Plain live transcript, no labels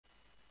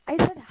I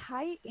said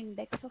high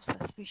index of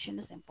suspicion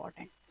is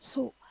important.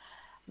 So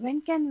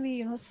when can we,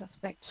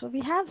 suspect? So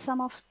we have some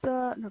of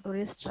the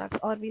notorious drugs,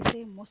 or we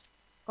say most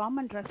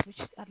common drugs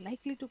which are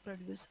likely to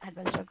produce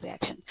adverse drug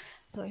reaction.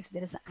 So if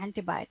there is an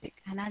antibiotic,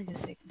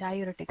 analgesic,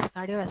 diuretics,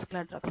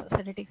 cardiovascular drugs, or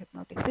sedative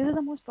hypnotics, these are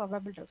the most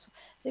probable drugs.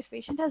 So if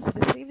patient has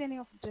received any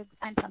of the drugs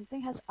and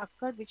something has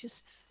occurred which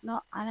is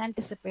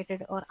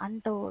unanticipated or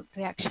untoward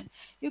reaction,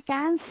 you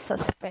can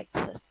suspect.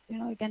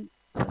 You can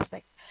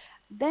suspect.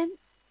 Then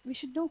we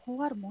should know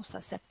who are most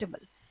susceptible.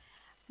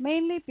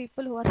 Mainly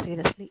people who are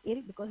seriously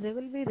ill, because they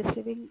will be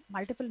receiving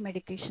multiple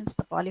medications,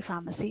 the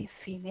polypharmacy,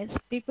 females,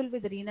 people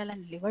with renal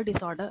and liver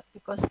disorder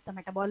because the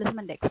metabolism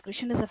and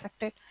excretion is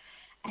affected,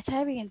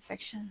 HIV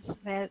infections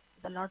where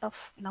a lot of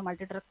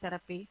multi-drug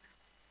therapy,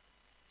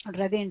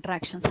 drug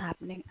interactions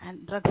happening,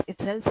 and drugs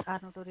itself are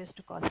notorious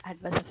to cause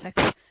adverse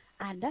effects,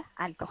 and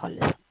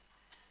alcoholism.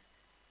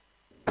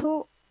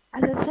 So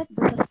as I said,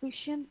 the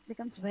suspicion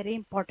becomes very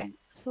important.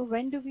 So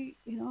when do we,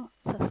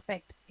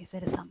 suspect? If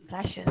there is some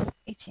rashes,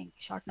 itching,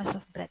 shortness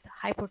of breath,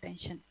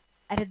 hypotension,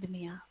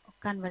 arrhythmia,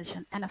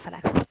 convulsion,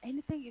 anaphylaxis,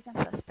 anything you can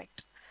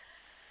suspect.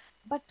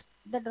 But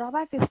the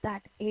drawback is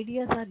that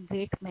ADs are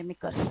great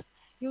mimickers.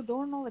 You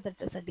don't know whether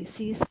it is a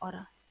disease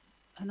or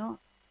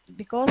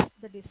because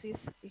the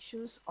disease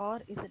issues,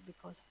 or is it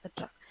because of the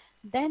drug.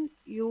 Then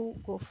you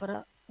go for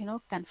a,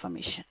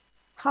 confirmation.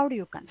 How do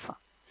you confirm?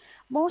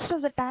 Most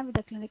of the time with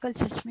the clinical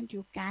judgment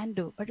you can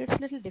do, but it's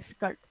a little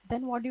difficult.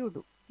 Then what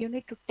do? You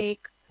need to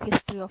take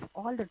history of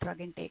all the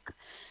drug intake.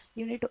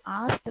 You need to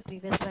ask the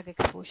previous drug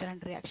exposure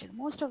and reaction.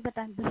 Most of the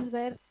time, this is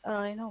where,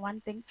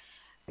 one thing,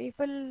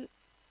 people,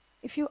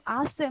 if you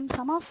ask them,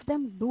 some of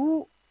them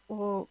do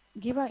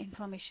give a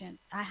information.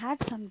 I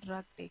had some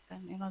drug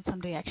taken,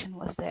 some reaction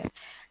was there.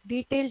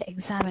 Detailed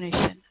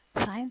examination,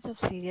 signs of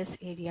serious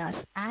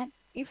ADRs, and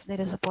if there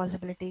is a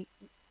possibility,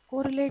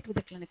 correlate with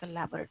the clinical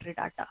laboratory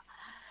data.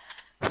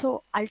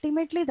 So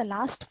ultimately, the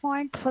last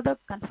point for the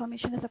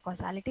confirmation is a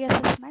causality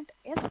assessment.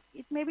 Yes,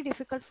 it may be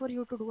difficult for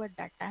you to do at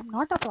that time.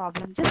 Not a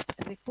problem. Just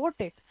report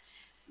it.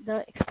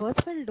 The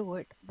experts will do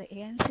it. The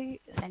ANC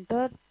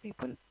center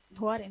people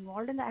who are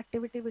involved in the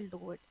activity will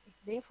do it. If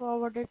they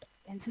forward it,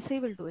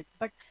 NCC will do it.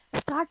 But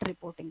start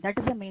reporting. That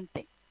is the main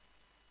thing.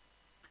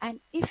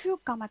 And if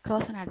you come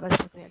across an adverse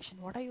drug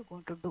reaction, what are you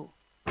going to do?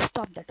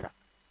 Stop the drug.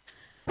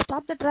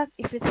 Stop the drug.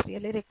 If it's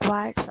really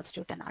required,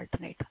 substitute an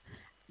alternate.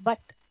 But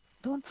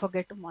don't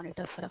forget to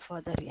monitor for a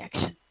further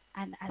reaction.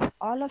 And as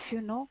all of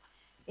you know,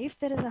 if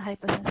there is a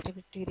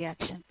hypersensitivity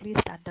reaction, please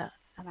start the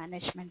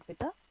management with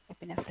the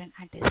epinephrine,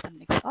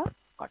 antihistaminics, or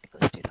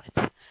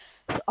corticosteroids.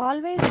 So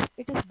always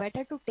it is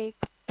better to take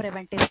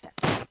preventive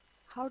steps.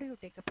 How do you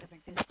take a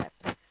preventive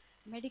steps?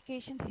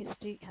 Medication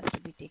history has to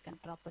be taken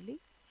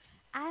properly.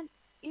 And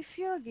if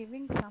you're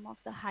giving some of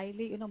the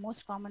highly,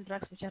 most common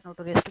drugs which are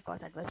notorious to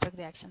cause adverse drug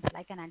reactions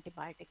like an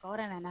antibiotic or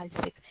an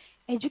analgesic,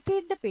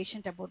 educate the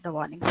patient about the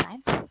warning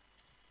signs.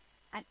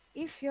 And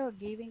if you're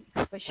giving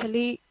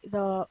especially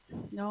the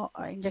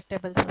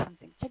injectables or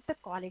something, check the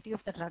quality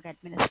of the drug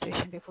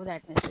administration before the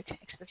administration,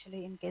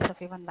 especially in case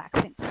of even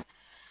vaccines.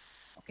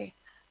 Okay,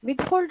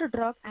 withhold the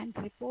drug and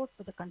report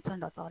to the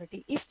concerned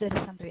authority. If there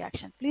is some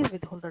reaction, please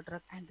withhold the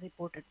drug and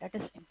report it. That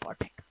is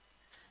important.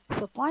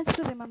 So points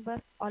to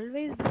remember: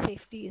 always the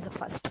safety is a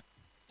first.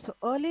 So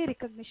early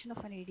recognition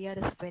of an ADR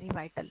is very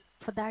vital.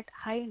 For that,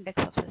 high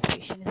index of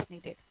suspicion is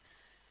needed.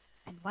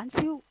 And once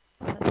you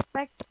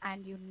suspect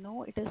and you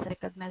know it is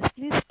recognized,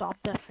 please stop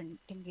the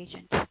offending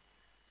agents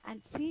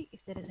and see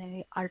if there is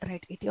any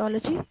alternate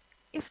etiology.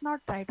 If not,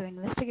 try to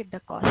investigate the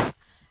cause.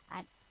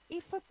 And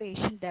if a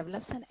patient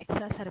develops an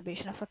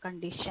exacerbation of a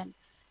condition,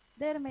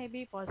 there may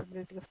be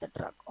possibility of the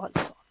drug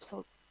also.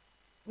 So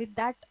with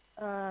that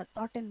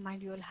thought in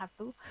mind, you will have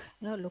to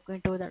look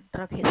into the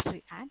drug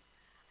history and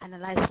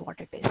analyze what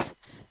it is.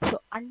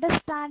 So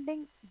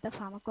understanding the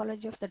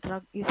pharmacology of the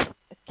drug is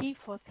a key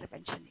for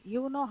prevention.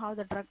 You know how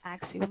the drug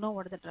acts, you know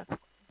what the drugs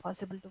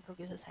possible to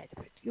produce a side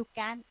effect. You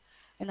can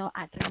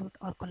attribute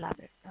or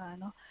collaborate,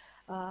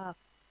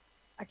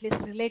 at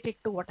least relate it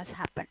to what has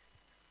happened.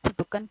 So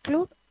to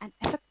conclude, an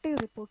effective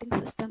reporting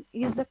system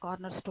is the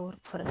cornerstone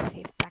for a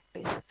safe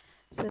practice.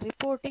 So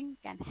reporting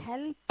can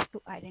help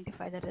to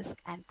identify the risk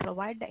and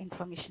provide the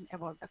information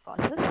about the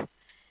causes.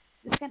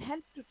 This can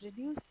help to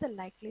reduce the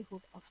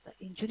likelihood of the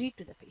injury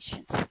to the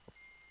patients.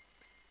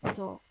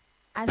 So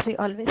as we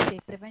always say,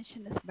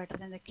 prevention is better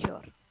than the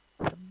cure.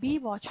 So be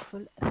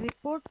watchful,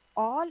 report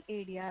all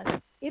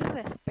ADRs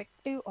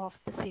irrespective of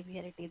the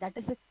severity. That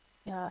is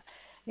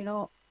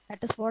that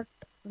is what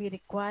we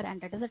require,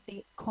 and that is a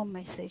take-home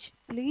message.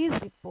 Please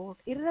report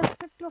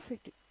irrespective of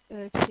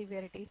its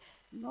severity.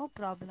 No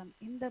problem.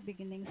 In the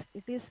beginnings,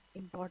 it is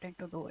important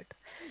to do it.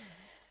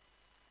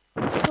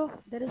 So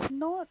there is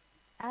no,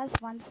 as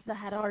once the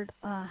Harold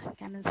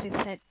Kamensley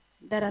said,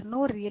 there are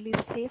no really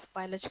safe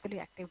biologically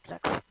active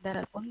drugs. There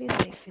are only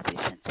safe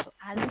physicians. So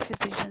as a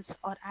physicians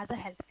or as a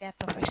healthcare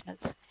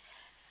professionals,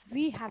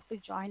 we have to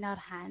join our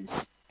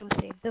hands to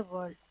save the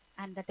world,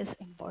 and that is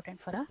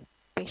important for a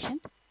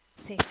patient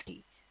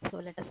safety. So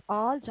let us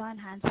all join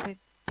hands with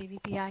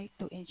PVPI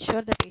to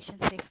ensure the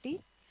patient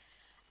safety.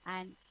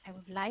 And I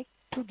would like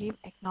to give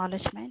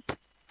acknowledgement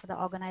for the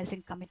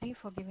organizing committee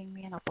for giving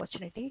me an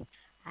opportunity,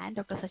 and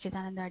Dr.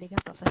 Sachidananda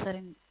Adiga, professor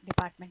in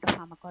Department of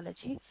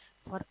Pharmacology,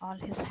 for all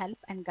his help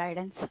and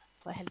guidance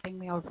for helping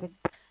me out with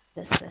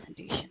this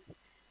presentation.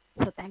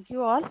 So thank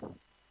you all.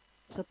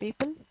 So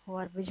people who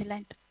are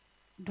vigilant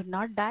do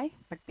not die,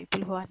 but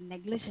people who are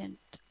negligent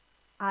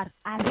are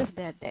as if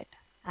they are dead,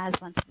 as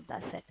once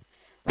Buddha said.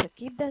 So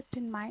keep that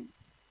in mind.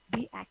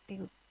 Be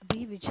active,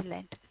 be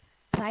vigilant,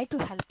 try to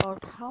help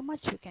out how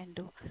much you can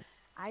do,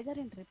 either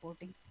in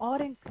reporting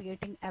or in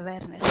creating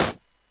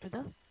awareness to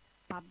the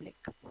public.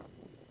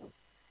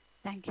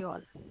 Thank you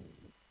all.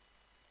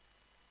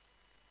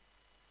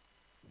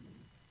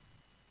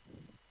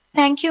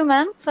 Thank you,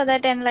 ma'am, for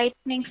that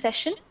enlightening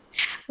session.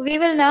 We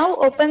will now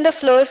open the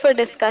floor for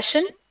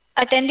discussion.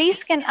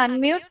 Attendees can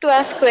unmute to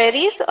ask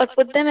queries or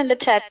put them in the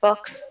chat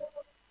box.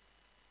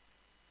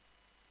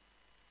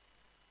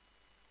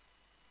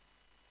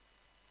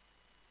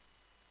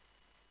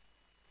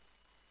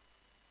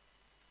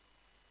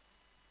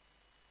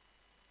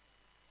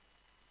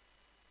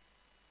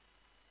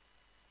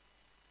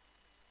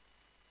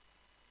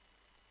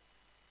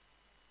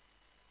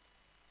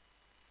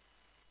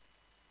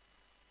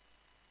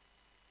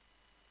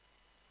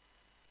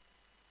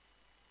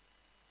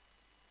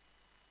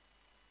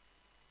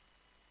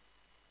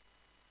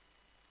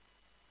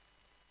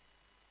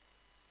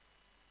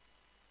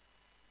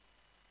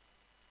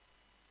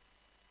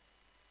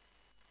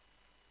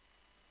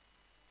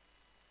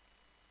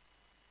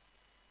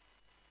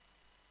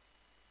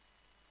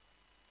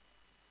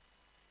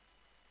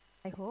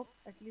 I hope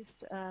at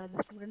least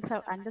the students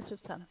have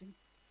understood something.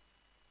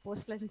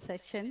 Post-lunch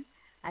session,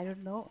 I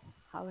don't know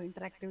how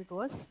interactive it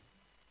was.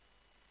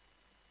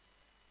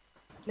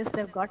 At least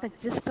they've got a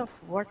gist of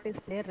what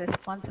is their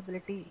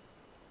responsibility.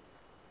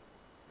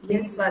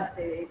 Yes, but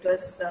it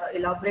was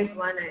elaborate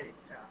one, and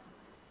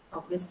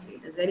obviously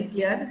it is very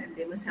clear, and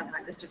they must have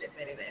understood it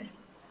very well.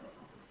 So,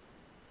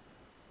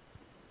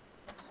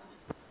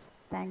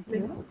 Thank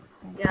you.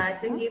 yeah, I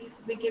think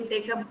if we can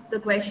take up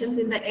the questions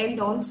in the end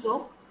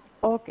also.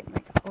 Okay,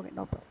 okay,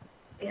 no problem.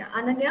 Yeah,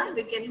 Ananya,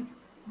 we can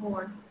move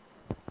on.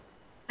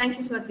 Thank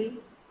you, Swati.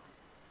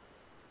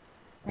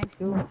 Thank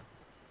you.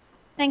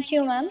 Thank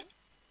you, ma'am.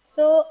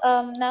 So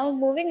now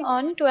moving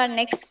on to our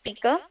next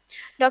speaker,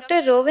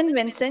 Dr. Rowan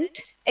Vincent,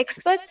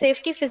 expert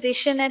safety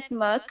physician at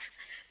Merck,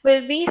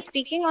 will be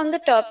speaking on the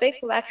topic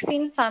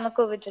vaccine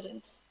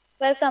pharmacovigilance.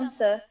 Welcome,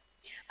 sir.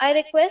 I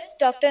request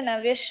Dr.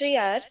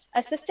 Navyashree R,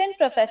 Assistant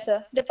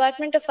Professor,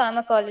 Department of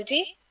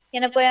Pharmacology,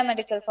 Yenapoya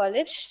Medical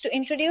College, to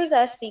introduce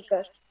our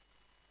speaker.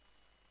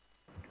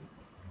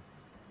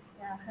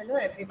 Yeah, hello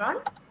everyone.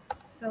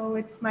 So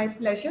it's my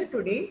pleasure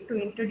today to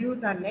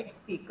introduce our next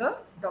speaker,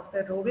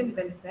 Dr. Rowan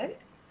Vincent.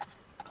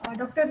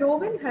 Dr.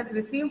 Rowan has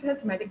received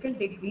his medical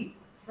degree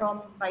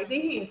from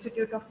Vaidehi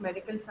Institute of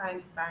Medical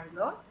Science,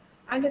 Bangalore,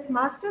 and his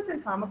master's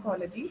in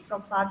pharmacology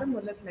from Father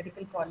Muller's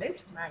Medical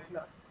College,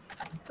 Bangalore.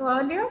 So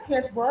earlier, he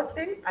has worked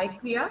in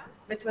IQVIA,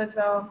 which was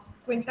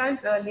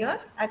quintiles earlier,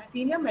 as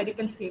Senior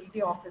Medical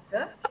Safety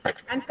Officer,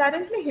 and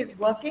currently he is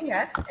working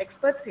as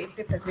Expert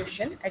Safety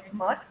Physician at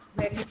Merck,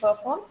 where he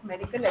performs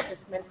medical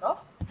assessments of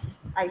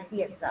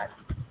ICSRs.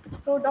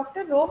 So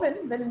Dr.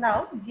 Rowan will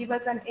now give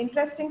us an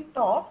interesting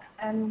talk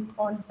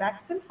on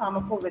vaccine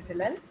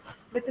pharmacovigilance,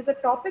 which is a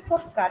topic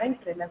of current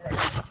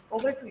relevance.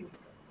 Over to you,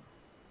 sir.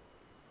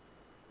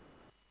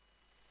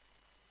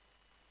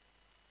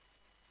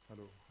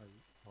 Hello, hi.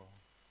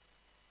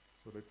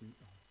 So let me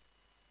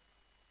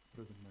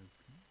present my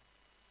screen.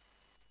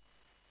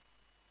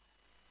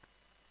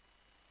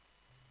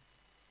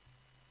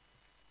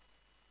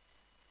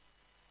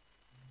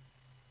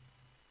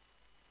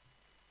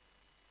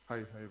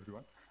 Hi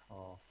everyone.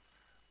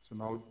 So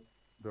now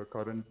the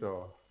current,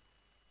 can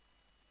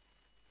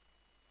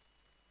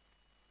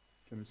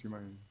you see my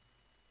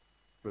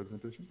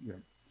presentation? Yeah,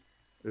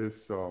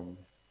 is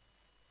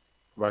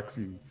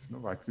vaccines.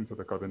 Vaccines are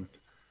the current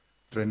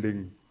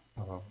trending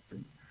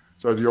thing.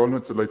 So as you all know,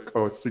 it's like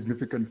a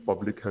significant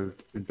public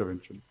health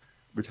intervention,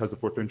 which has the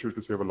potential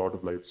to save a lot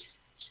of lives.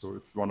 So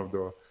it's one of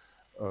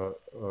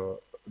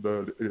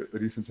the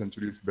recent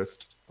century's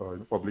best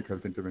public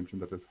health intervention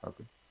that has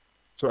happened.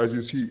 So as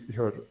you see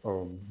here,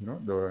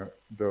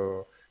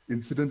 the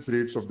incidence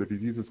rates of the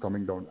disease is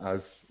coming down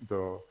as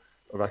the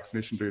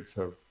vaccination rates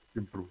have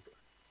improved.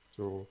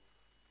 So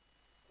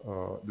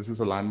this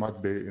is a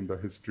landmark day in the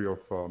history of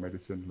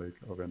medicine,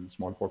 like when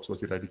smallpox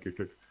was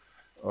eradicated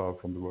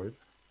from the world.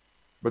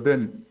 But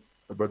then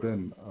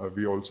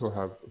we also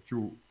have a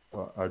few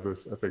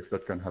adverse effects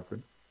that can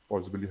happen,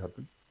 possibly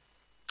happen.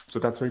 So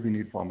that's why we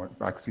need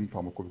vaccine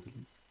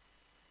pharmacovigilance.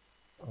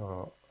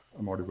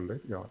 I'm audible,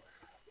 right? Yeah.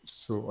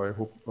 So I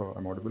hope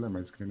I'm audible and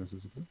my screen is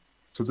visible.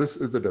 So this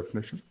is the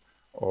definition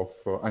of,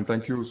 and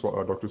thank you,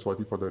 Dr.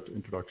 Swati, for that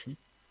introduction.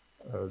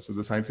 So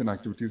the science and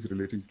activities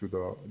relating to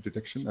the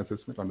detection,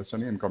 assessment,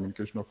 understanding, and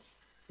communication of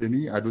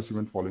any adverse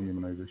event following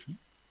immunization,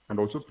 and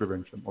also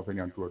prevention of any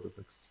untoward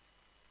effects.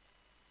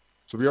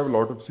 So we have a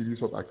lot of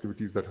series of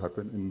activities that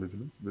happen in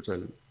vigilance, which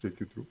I'll take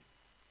you through.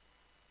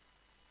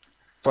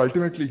 So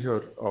ultimately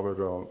here,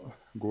 our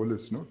goal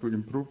is to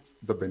improve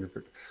the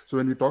benefit. So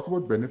when we talk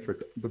about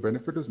benefit, the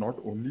benefit is not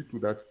only to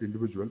that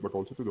individual, but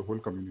also to the whole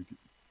community.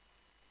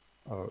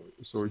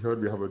 So here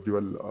we have a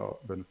dual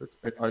benefits.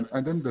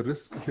 And then the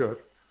risk here,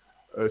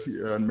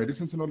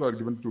 medicines and all are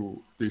given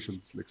to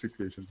patients, like sick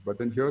patients. But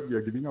then here we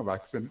are giving a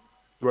vaccine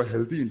to a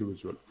healthy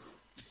individual.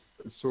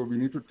 So we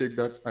need to take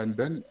that. And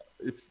then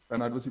if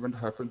an adverse event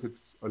happens,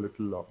 it's a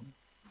little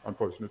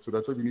unfortunate. So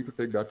that's why we need to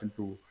take that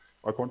into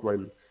account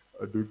while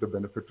doing the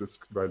benefit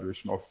risk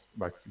evaluation of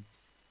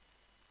vaccines.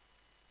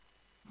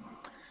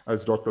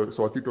 As Dr.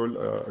 Swati told,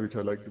 which I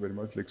liked very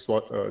much, like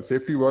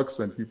safety works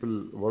when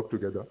people work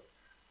together.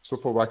 So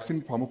for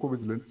vaccine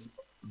pharmacovigilance,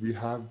 we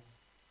have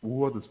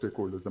who are the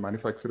stakeholders: the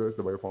manufacturers,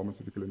 the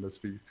biopharmaceutical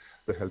industry,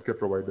 the healthcare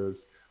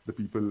providers, the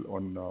people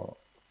on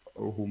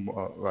whom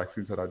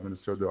vaccines are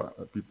administered,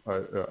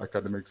 the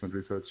academics and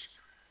research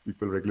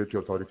people,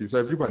 regulatory authorities. So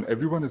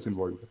everyone is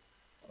involved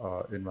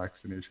in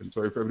vaccination.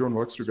 So if everyone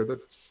works together,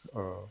 it's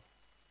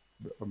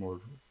more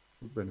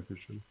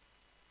beneficial.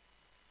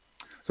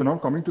 So now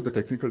coming to the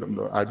technical term,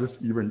 the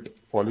adverse event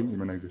following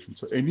immunization.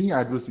 So any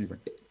adverse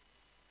event,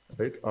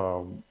 right?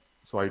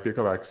 So I take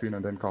a vaccine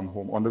and then come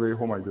home. On the way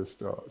home, I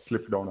just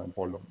slip down and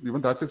fall down.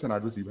 Even that is an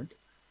adverse event.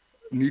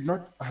 Need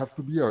not have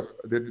to be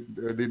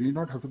they need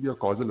not have to be a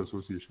causal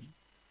association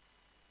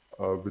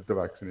with the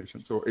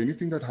vaccination. So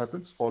anything that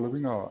happens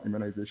following a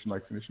immunization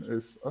vaccination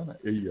is an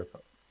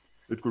AEFI.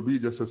 It could be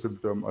just a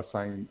symptom, a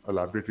sign, a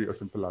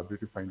simple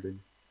laboratory finding,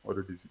 or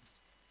a disease.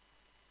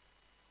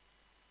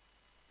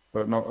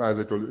 Now, as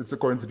I told you, it's a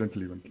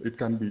coincidental event. It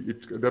can be,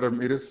 there are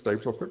various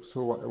types of it.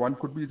 So one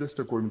could be just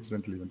a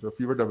coincidental event. A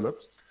fever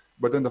develops,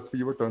 but then the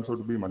fever turns out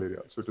to be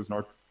malaria. So it is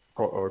not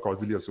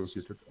causally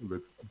associated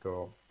with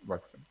the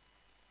vaccine.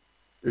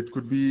 It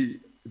could be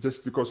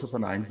just because of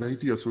an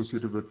anxiety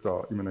associated with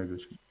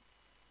immunization,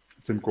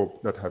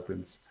 syncope that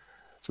happens.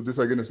 So this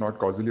again is not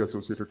causally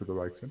associated to the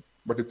vaccine,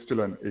 but it's still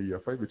an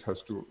AEFI,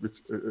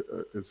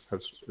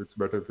 it's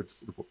better if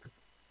it's reported.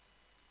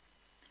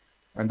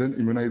 And then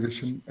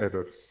immunization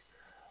errors,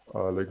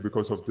 like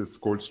because of this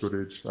cold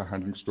storage,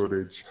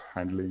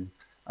 handling,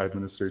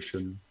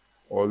 administration,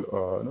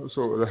 all.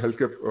 So the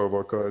healthcare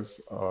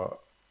workers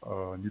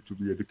need to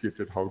be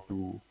educated how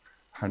to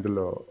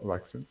handle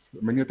vaccines.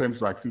 Many times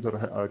vaccines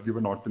are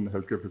given not in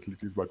healthcare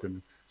facilities, but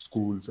in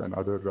schools and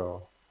other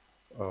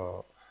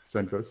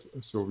centers.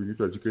 So we need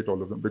to educate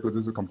all of them because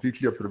this is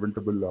completely a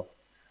preventable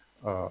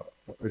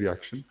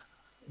reaction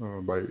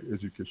by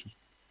education.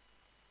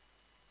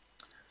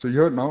 So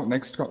here now,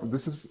 next,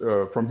 this is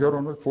from here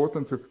on, fourth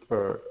and fifth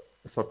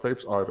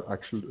subtypes are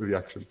actual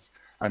reactions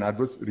and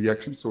adverse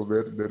reactions. So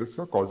where there is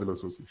a causal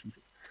association.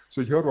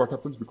 So here what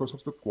happens because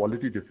of the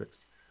quality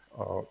defects,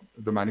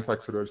 the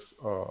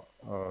manufacturers,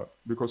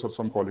 because of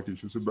some quality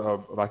issues.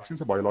 So,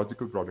 vaccines are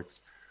biological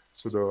products.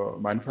 So the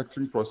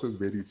manufacturing process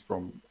varies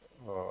from,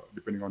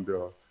 depending on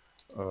the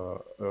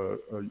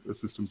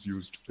systems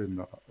used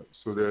in,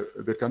 so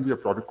there can be a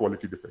product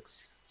quality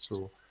defects.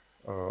 So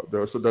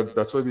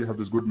that's why we have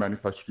this good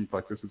manufacturing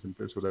practices in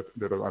place so that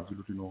there are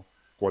absolutely no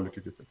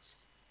quality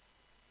defects.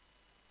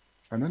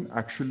 And then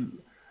actual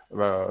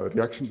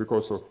reaction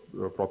because of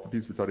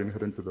properties which are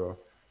inherent to the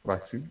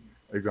vaccine.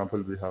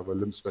 Example, we have a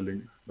limb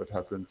swelling that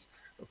happens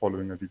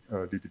following a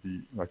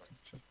DTP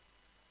vaccination.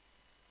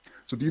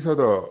 So these are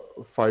the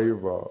 5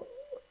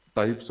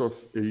 types of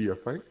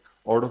AEFI,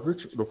 out of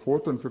which the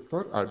 4th and 5th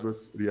are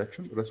adverse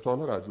reaction, rest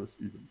all are adverse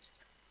events.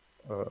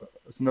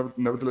 So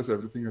nevertheless,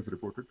 everything is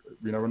reported.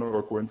 We never know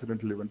a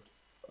coincidental event.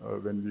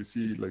 When we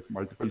see like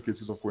multiple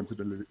cases of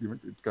coincidental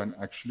event, it can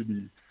actually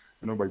be,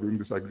 by doing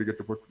this aggregate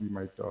report, we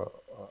might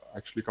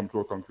actually come to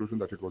a conclusion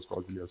that it was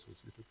causally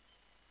associated.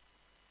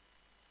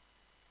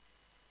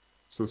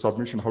 So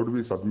submission, how do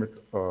we submit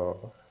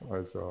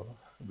as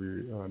we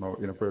now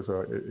INAPA as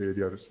an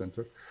area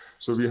center?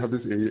 So we have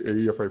these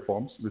AEFI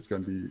forms which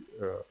can be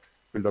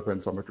filled up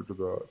and submitted to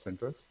the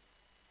centers.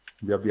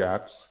 We have the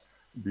apps.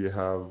 We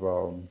have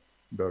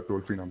the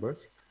toll-free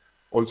numbers.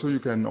 Also, you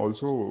can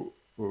also,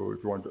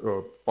 if you want,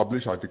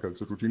 publish articles.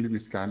 So routinely we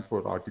scan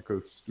for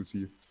articles to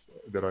see if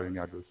there are any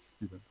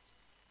adverse events.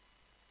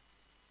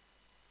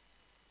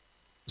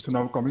 So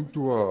now coming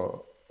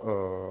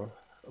to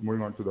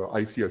moving on to the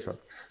ICSR.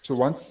 So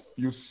once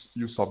you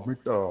submit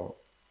a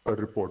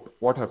report,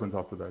 what happens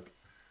after that?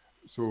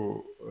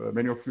 So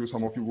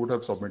some of you would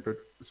have submitted.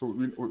 So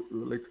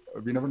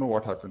we never know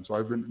what happens. So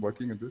I've been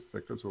working in this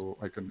sector, so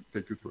I can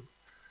take you through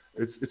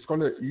it. It's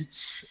called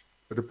each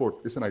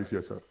report is an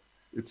ICSR.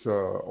 It's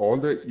all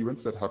the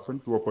events that happen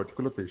to a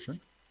particular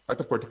patient at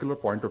a particular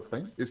point of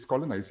time is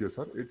called an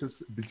ICSR. It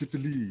is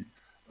digitally,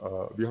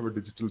 we have a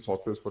digital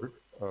software for it,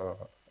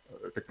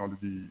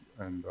 technology,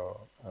 and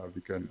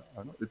we can,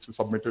 it's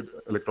submitted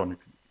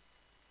electronically.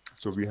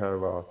 So we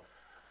have,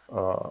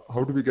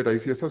 how do we get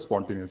ICSR?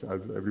 Spontaneous,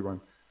 as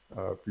everyone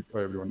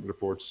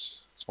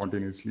reports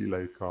spontaneously,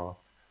 like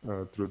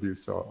through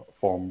these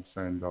forms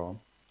and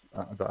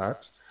the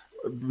apps.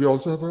 we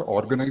also have an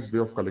organized way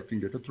of collecting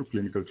data through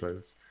clinical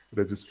trials,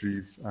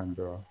 registries, and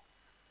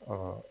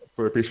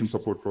patient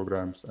support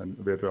programs, and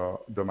where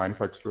the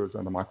manufacturers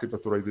and the market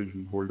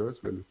authorization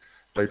holders will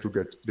try to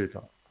get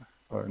data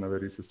in a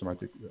very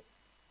systematic way.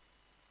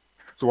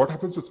 So what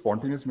happens with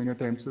spontaneous many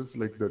times is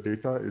like the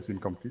data is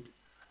incomplete,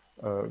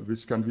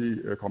 which can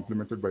be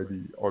complemented by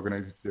the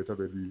organized data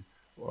where we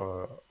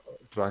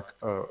track,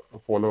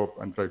 follow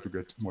up, and try to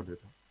get more data.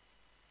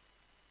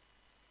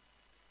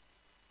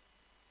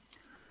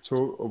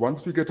 So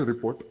once we get a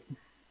report,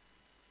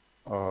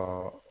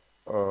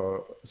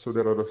 so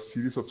there are a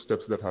series of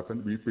steps that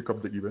happen. We pick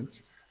up the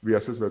events, we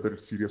assess whether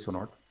it's serious or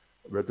not,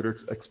 whether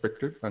it's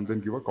expected, and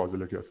then give a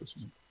causality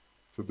assessment.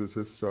 So this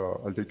is,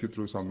 I'll take you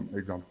through some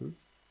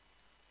examples.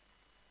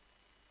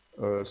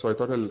 So I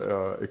thought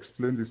I'll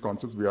explain these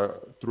concepts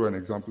through an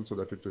example so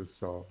that it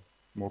is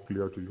more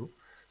clear to you.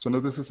 So now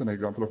this is an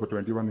example of a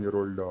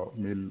 21-year-old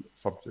male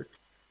subject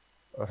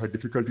had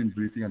difficulty in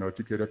breathing and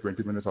urticaria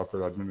 20 minutes after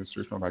the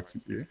administration of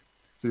vaccine A.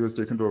 So he was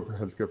taken to a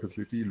healthcare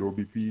facility, low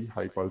BP,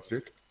 high pulse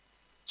rate.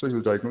 So he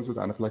was diagnosed with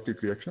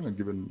anaphylactic reaction and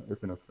given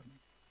epinephrine.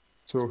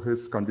 So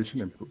his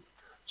condition improved.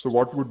 So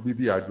what would be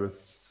the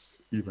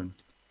adverse event?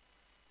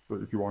 So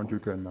if you want, you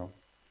can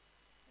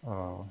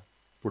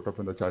put up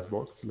in the chat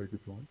box, like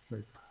if you want,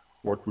 like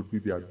what would be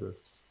the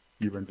adverse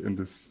event in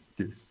this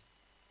case?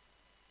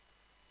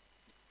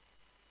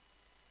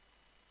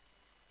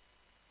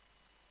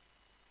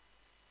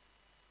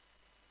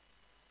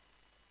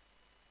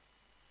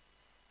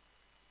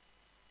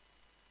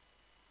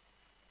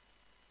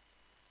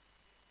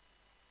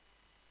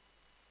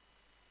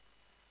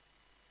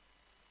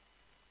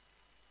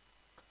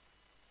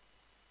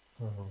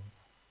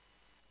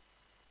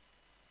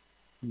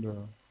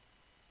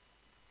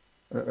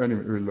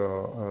 Anyway,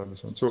 we'll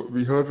this one. So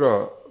we heard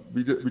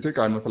we take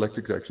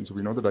anaphylactic reaction. So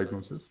we know the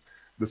diagnosis,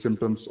 the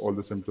symptoms, all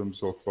the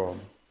symptoms of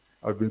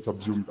have been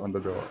subsumed under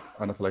the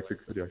anaphylactic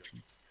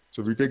reactions.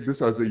 So we take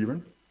this as the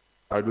event,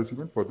 adverse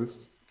event for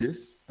this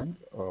case, and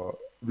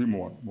we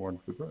move on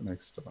to the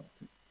next thing.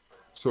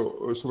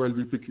 So while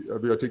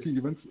we are taking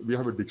events, we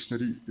have a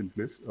dictionary in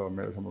place. Some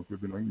of you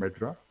have been knowing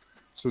MEDRA.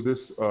 So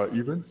this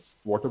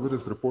events, whatever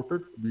is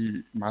reported,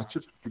 we match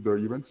it to the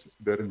events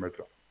there in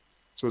MEDRA.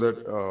 So that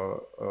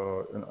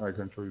and I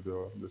can show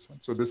you this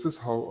one. So this is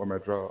how a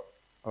MEDRA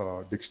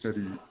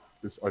dictionary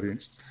is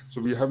arranged.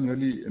 So we have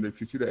nearly, and if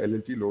you see the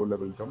LLT lower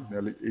level term,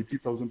 nearly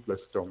 80,000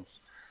 plus terms.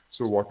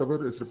 So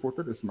whatever is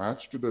reported is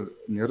matched to the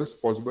nearest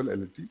possible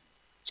LLT,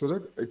 so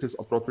that it is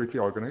appropriately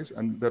organized.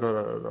 And there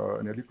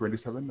are nearly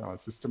 27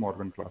 system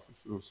organ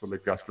classes. So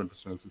like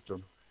gastrointestinal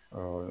system,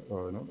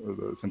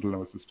 the central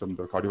nervous system,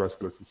 the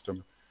cardiovascular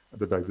system,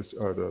 the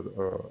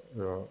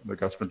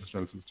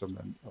gastrointestinal system,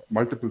 and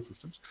multiple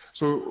systems.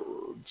 So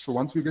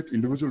once we get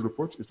individual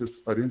reports, it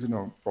is arranged in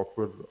a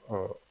proper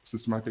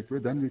systematic way.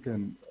 Then we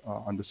can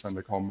understand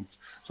like how much.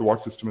 So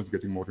what system is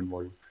getting more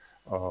involved?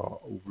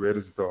 Where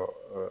is the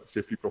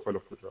safety profile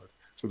of the drug?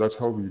 So that's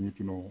how we need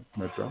to know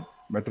MEDRA.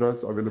 MEDRA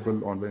is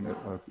available online.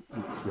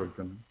 You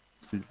can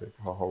see like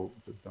how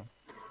it is done.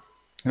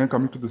 And then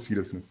coming to the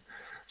seriousness.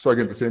 So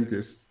again, the same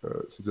case.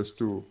 So just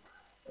to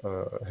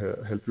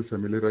help you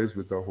familiarize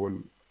with the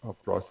whole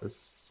process.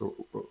 So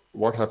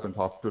what happens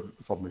after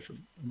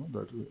submission?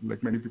 That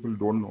like many people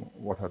don't know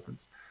what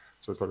happens.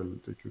 So I thought I'll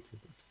take you through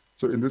this.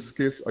 So in this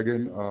case,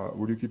 again,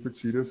 would you keep it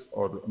serious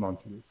or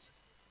non-serious?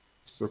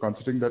 So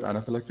considering that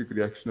anaphylactic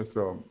reaction is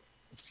a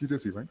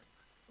serious event,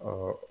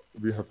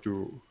 we have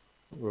to,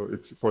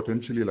 it's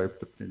potentially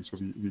life-threatening, so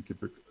we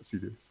keep it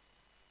serious.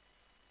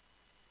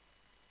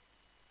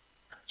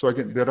 So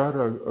again, there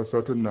are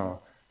certain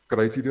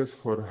criteria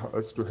for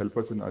us to help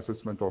us in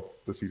assessment of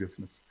the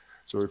seriousness.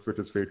 So if it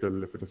is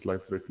fatal, if it is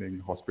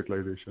life-threatening,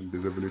 hospitalization,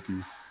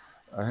 disability,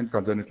 and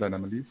congenital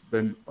anomalies,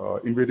 then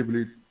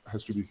invariably it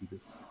has to be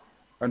serious.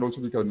 And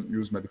also we can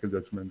use medical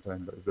judgment,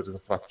 and if there is a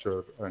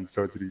fracture and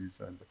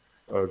surgeries, and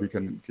we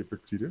can keep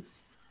it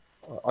serious.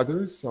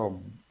 Otherwise,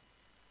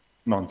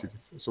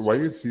 non-serious. So why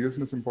is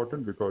seriousness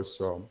important? Because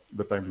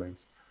the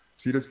timelines.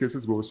 Serious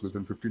cases goes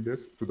within 15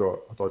 days to the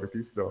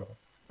authorities, the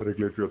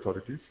regulatory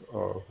authorities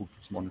who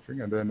keeps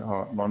monitoring, and then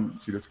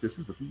non-serious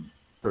cases within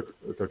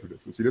 30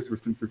 days. So serious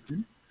within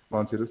 15,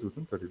 non-serious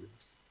within 30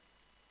 days.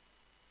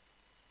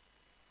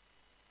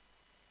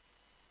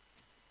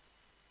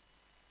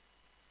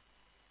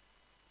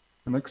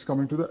 Next,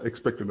 coming to the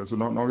expectedness. So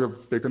now we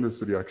have taken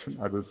this reaction,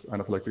 adverse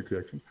anaphylactic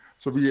reaction.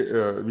 So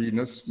we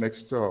next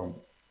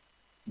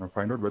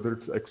find out whether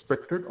it's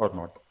expected or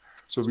not.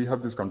 So we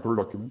have these control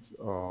documents,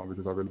 which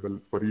is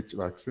available for each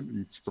vaccine,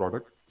 each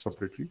product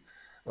separately.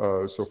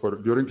 So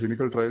during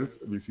clinical trials,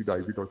 we see the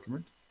IV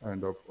document,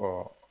 and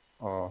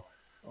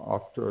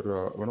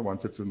after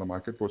once it's in the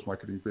market,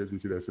 post-marketing phase, we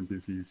see the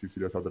SMPC,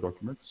 CCDS, other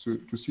documents. So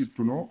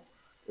to know,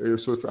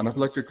 so if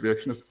anaphylactic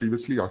reaction has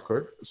previously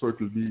occurred, so it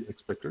will be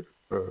expected.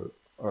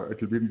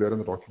 It will be there in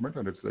the document,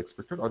 and it's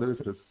expected.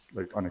 Otherwise, it is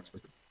like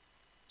unexpected.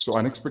 So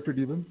unexpected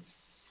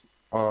events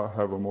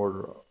have a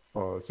more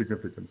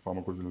significance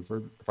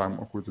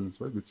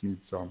pharmacovigilance-wise, which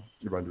needs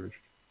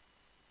evaluation.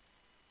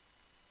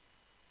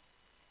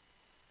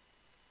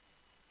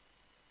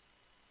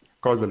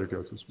 Causality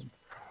assessment.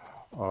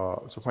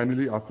 So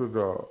finally, after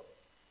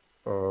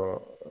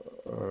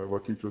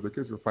working through the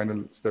case, the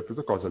final step is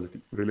the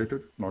causality,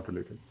 related, not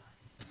related.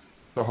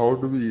 So how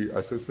do we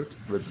assess it?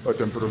 With a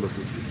temporal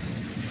association.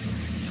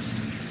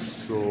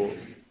 So,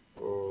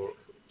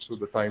 so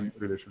the time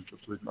relationship.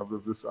 So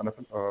this,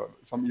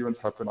 some events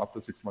happen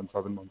after 6 months,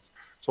 7 months.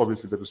 So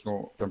obviously there is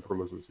no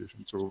temporal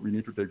association. So we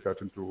need to take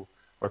that into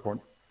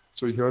account.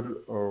 So here,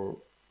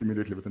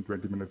 immediately within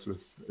 20 minutes,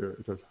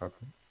 it has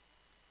happened.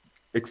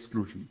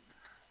 Exclusion.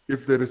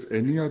 If there is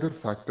any other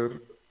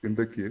factor in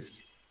the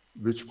case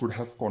which could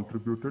have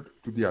contributed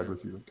to the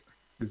adverse event,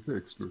 is the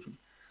exclusion.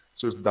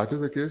 So if that is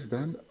the case,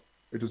 then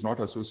it is not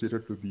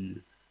associated to the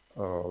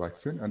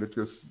vaccine, and it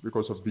is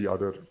because of the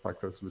other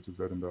factors which is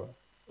there in the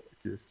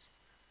case.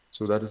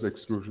 So that is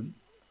exclusion.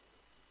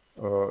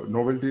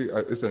 Novelty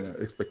is an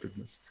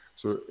expectedness.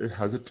 So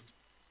has it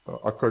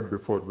occurred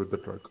before with the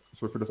drug?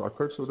 So if it has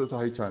occurred, so there's a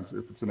high chance.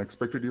 If it's an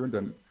expected event,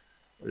 then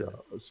yeah.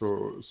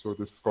 So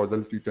this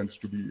causality tends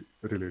to be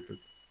related.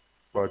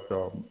 But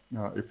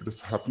if it is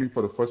happening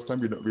for the first time,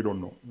 we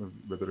don't know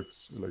whether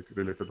it's like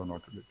related or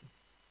not related.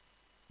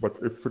 But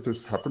if it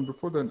has happened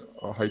before, then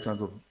a high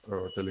chance of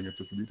telling it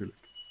to be related.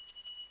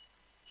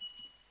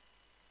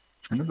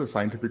 And then the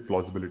scientific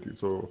plausibility.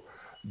 So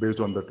based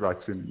on that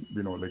vaccine,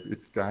 we know like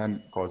it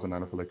can cause an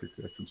anaphylactic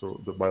reaction.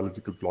 So the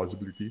biological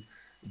plausibility,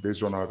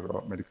 based on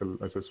our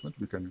medical assessment,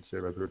 we can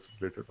say whether it's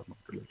related or not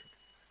related.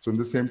 So in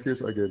the same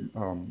case, again,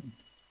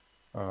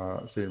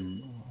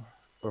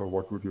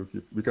 what would you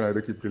keep? We can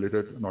either keep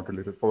related, not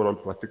related. For all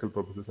practical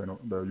purposes, I know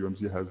the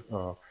UMG has,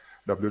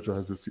 WHO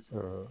has this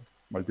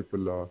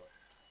multiple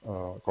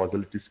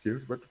causality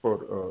scales, but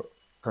for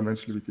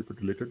conventionally we keep it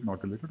related,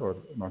 not related, or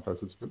not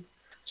assessable.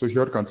 So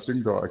here,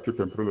 considering the acute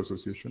temporal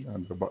association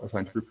and the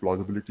scientific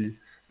plausibility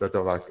that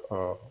an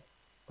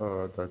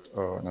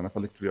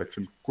anaphylactic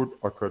reaction could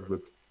occur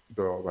with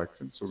the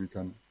vaccine, so we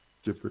can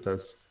keep it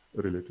as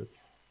related.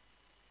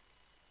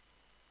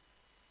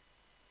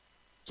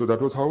 So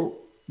that was how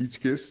each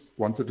case,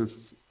 once it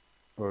is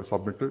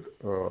submitted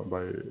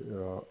by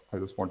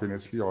either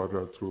spontaneously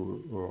or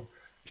through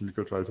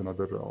clinical trials and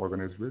other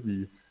organized way,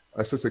 we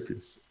assess a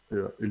case,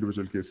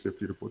 individual case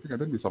safety reporting, and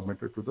then we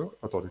submit it to the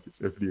authorities,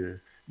 FDA,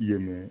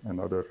 EMA, and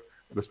other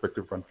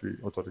respective country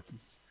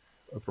authorities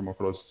from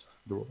across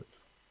the world.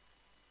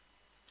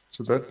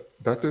 So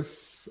that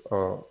is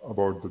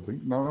about the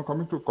thing. Now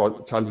coming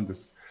to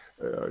challenges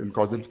in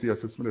causality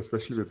assessment,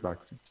 especially with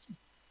vaccines.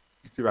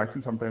 See,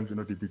 vaccines sometimes,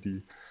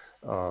 DPT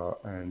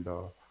and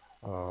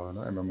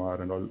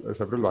MMR and all,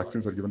 several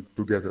vaccines are given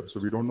together. So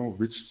we don't know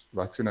which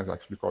vaccine has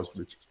actually caused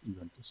which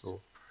event.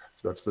 So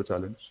that's the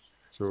challenge.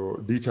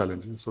 So D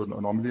challenges. So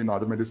normally in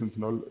other medicines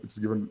and all, it's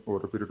given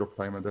over a period of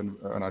time, and then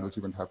an adverse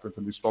event happens,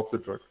 and we stop the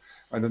drug,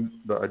 and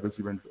then the adverse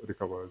event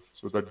recovers.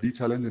 So that D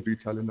challenge and D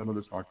challenge and all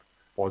is not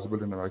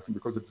possible in a vaccine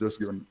because it's just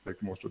given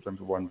like most of the time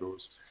one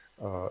dose.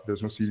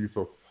 There's no series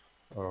of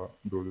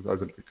doses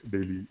as in like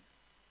daily.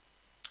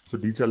 So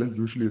D challenge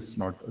usually is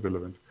not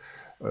relevant,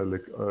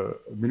 like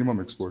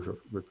minimum exposure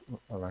with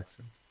a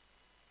vaccine.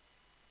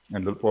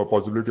 And the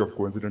possibility of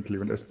coincidental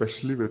event,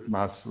 especially with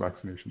mass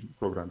vaccination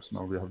programs.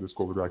 Now we have this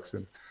COVID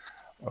vaccine.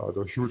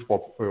 The huge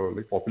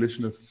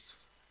population is,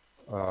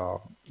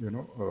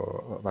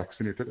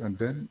 vaccinated, and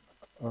then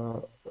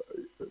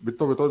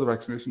without the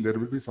vaccination, there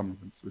will be some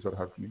events which are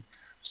happening.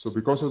 So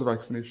because of the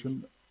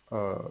vaccination,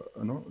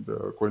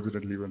 the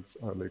coincidental events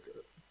are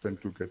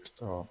tend to get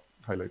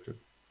highlighted.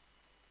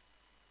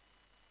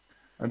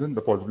 And then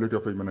the possibility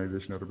of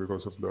immunization error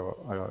because of the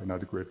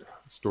inadequate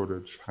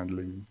storage,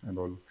 handling, and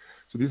all.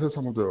 So these are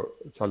some of the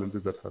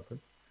challenges that happen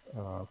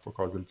for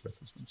causality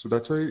assessment. So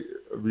that's why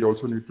we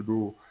also need to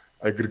do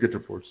aggregate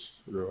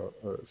reports,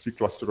 see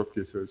cluster of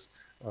cases,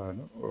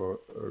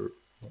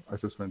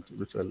 assessment,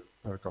 which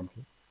I'll come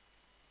to.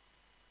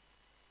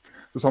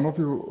 So some of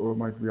you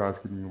might be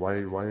asking me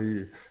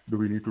why do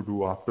we need to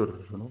do after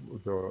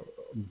the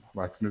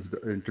vaccine is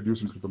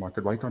introduced into the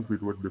market? Why can't we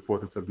do it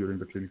before itself during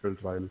the clinical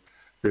trial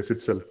phase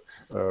itself?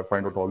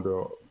 Find out all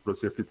the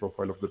safety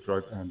profile of the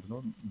drug and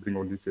bring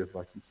only safe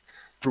vaccines.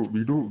 True,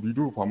 we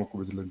do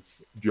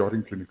pharmacovigilance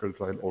during clinical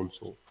trial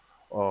also,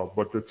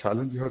 but the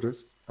challenge here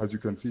is, as you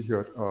can see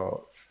here,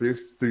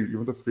 phase 3,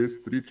 even the phase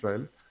 3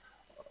 trial,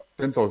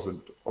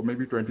 10,000 or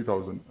maybe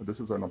 20,000. This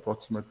is an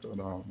approximate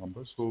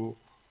number. So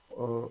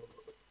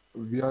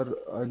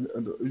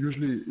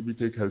usually we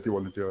take healthy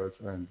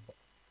volunteers, and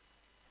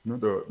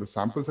the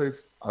sample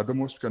size at the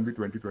most can be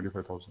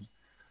 20-25,000.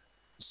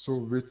 So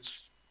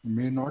which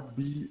may not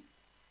be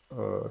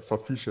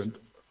sufficient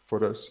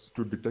for us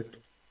to detect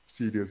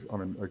serious,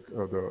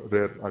 the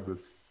rare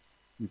adverse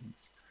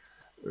events.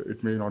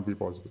 It may not be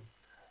possible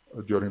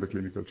during the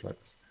clinical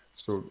trials.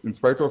 So in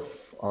spite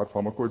of our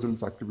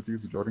pharmacovigilance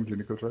activities during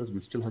clinical trials, we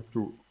still have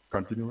to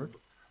continue it.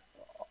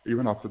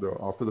 Even after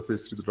the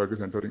phase 3, the drug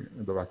is entering,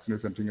 the vaccine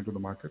is entering into the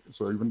market.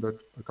 So even that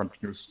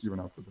continues even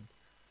after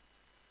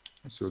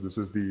that. So this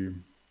is the,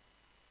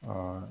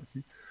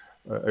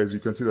 as you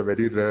can see, the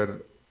very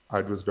rare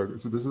adverse drug.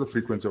 So this is the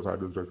frequency of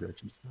adverse drug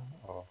reactions.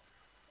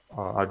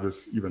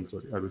 adverse events.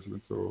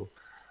 So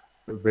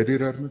very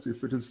rare means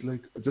if it is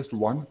like just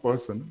one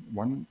person,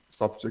 one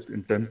subject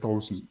in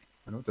 10,000,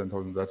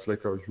 10,000, that's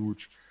like a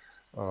huge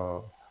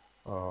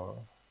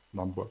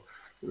number.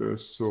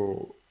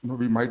 So,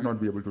 we might not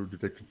be able to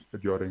detect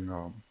it during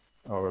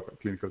our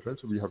clinical trial.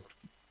 So we have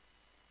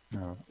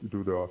to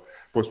do the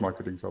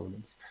post-marketing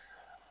surveillance.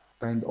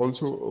 And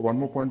also one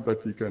more point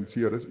that we can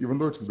see here is, even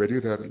though it's very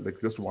rare, like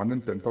just 1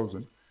 in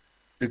 10,000,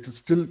 it is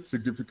still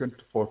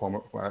significant for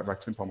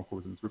vaccine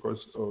pharmacovigilance,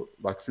 because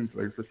vaccines,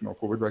 like especially now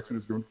COVID vaccine,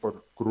 is given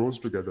for crores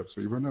together.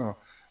 So even a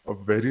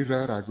very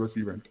rare adverse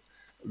event,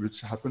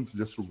 which happens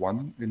just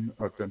 1 in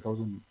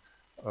 10,000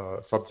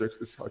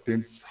 subjects,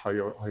 attains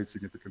high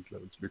significance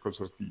levels because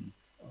of the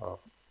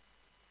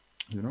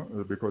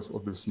because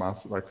of this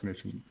mass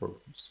vaccination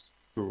programs.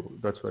 So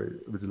that's why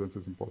vigilance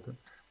is important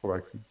for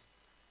vaccines.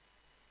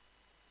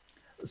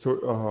 So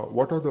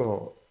what are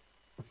the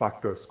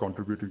factors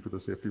contributing to the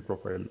safety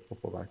profile of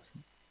a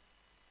vaccine?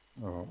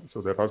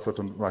 So there are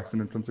certain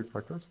vaccine intrinsic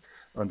factors,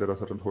 and there are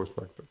certain host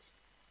factors.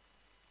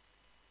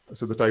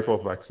 So the type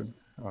of vaccine,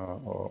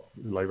 or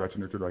live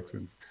attenuated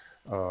vaccines,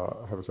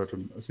 have a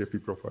certain safety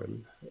profile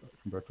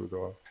compared to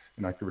the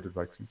inactivated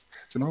vaccines.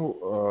 So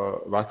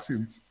now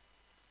vaccines,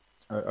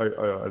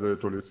 as I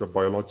told you, it's a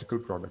biological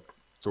product.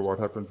 So what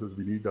happens is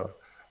we need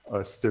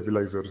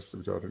stabilizers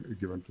which are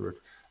given to it.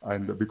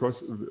 And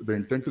because the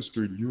intent is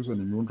to induce an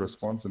immune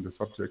response in the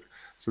subject,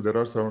 so there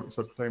are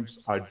sometimes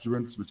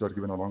adjuvants which are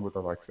given along with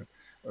the vaccine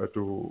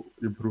to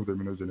improve the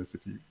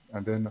immunogenicity.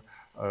 And then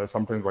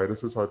sometimes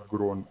viruses are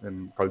grown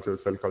in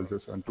cell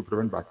cultures, and to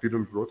prevent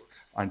bacterial growth,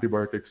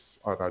 antibiotics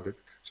are added.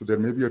 So there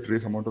may be a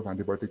trace amount of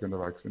antibiotic in the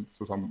vaccine.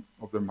 So some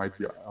of them might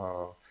be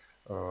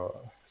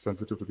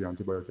sensitive to the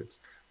antibiotics.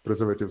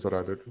 Preservatives are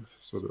added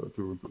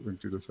to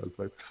increase the shelf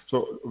life.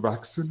 So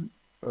vaccine,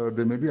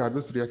 there may be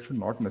adverse reaction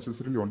not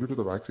necessarily only to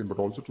the vaccine, but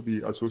also to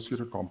the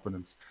associated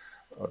components,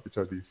 which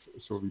are these.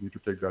 So we need to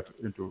take that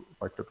into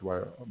factor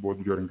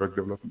both during drug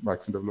development,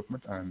 vaccine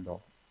development, and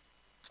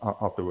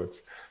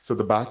afterwards. So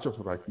the batch of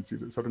a vaccine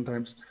season, certain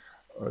times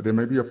there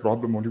may be a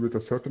problem only with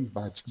a certain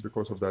batch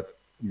because of that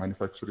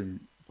manufacturing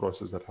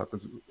process that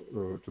happens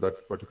to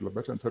that particular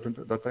batch, and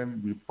that time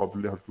we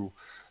probably have to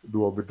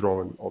do a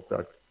withdrawal of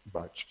that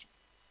batch.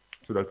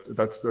 So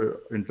that's the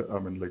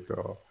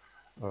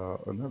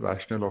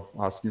rationale of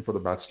asking for the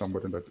batch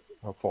number in that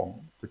form,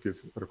 the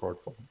case record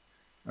form.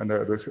 And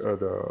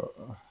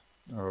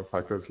the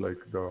factors like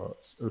the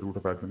route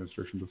of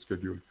administration, the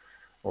schedule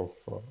of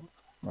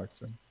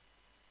vaccine.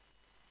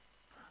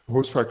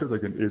 Host factors,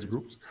 again, age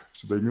groups.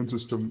 So the immune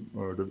system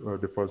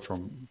differs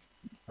from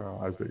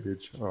as the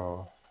age,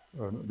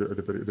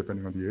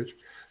 depending on the age.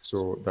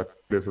 So that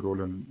plays a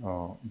role in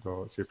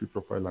the safety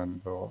profile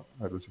and the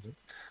adverse event.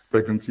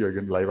 Pregnancy,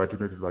 again, live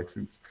attenuated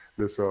vaccines.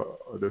 There's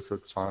a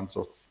chance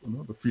of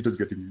the fetus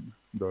getting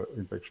the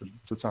infection.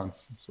 It's a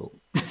chance. So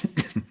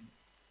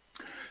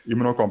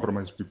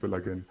immunocompromised people,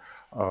 again,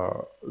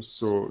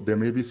 so they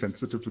may be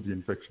sensitive to the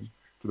infection,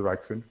 to the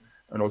vaccine,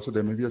 and also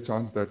there may be a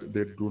chance that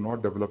they do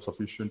not develop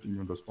sufficient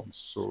immune response.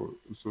 So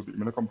the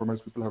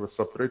immunocompromised people have a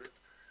separate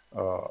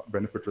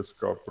benefit risk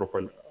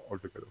profile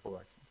altogether for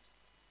vaccines.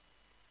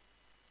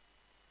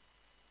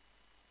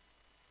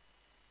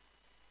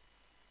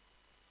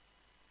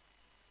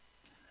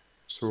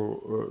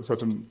 So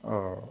certain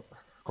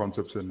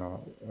concepts in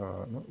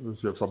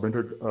we have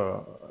submitted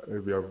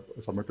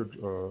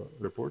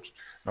reports.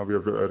 Now we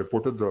have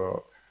reported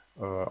the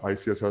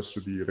ICSRs to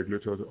the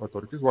regulatory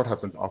authorities. What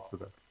happens after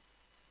that?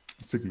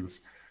 Signals,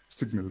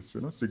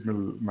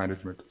 signal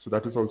management. So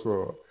that is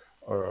also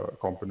a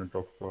component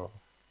of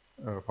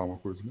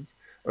pharmacovigilance.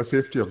 A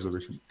safety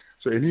observation.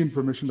 So any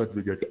information that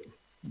we get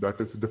that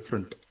is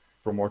different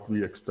from what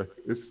we expect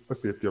is a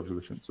safety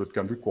observation. So it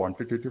can be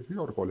quantitatively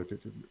or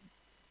qualitatively.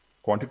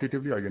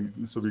 Quantitatively,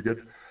 again, so we get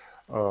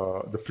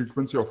the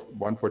frequency of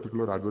one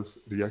particular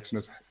adverse reaction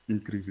is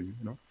increasing,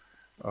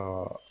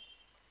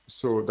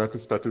 so that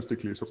is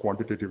statistically, so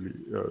quantitatively,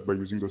 by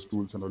using those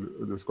tools, and all,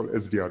 this is called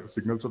SDR,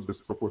 signals of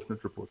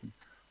disproportionate reporting.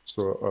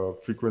 So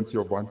frequency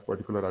of one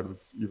particular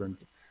adverse event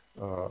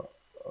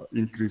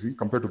increasing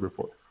compared to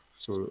before.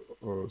 So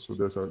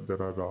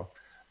there are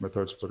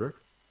methods for it.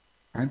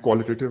 And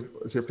qualitative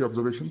safety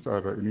observations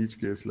are in each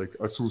case like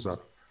a SUSAR.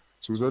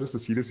 SUSAR is a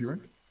serious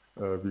event.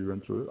 We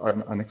went through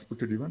an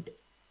unexpected event,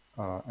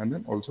 and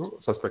then also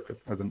suspected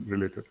as in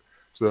related.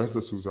 So that's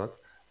the SUSAR.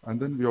 And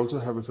then we also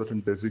have a certain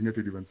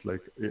designated events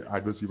like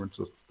adverse events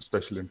of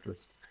special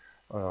interest.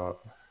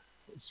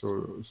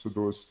 So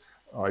those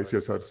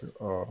ICSRs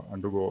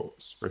undergo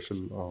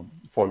special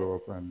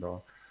follow-up and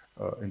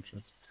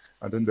interest.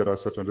 And then there are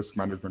certain risk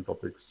management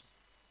topics,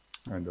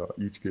 and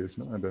each case,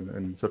 and then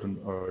in certain,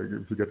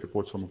 if you get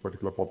reports from a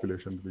particular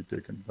population, we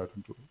take that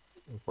into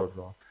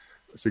for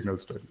signal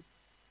study.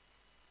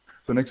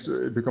 So next,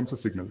 it becomes a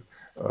signal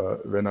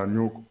when a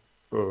new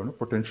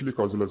potentially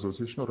causal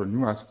association or a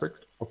new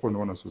aspect of a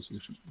known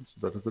association.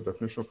 So that is the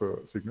definition of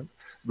a signal,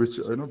 which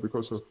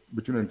because of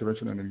between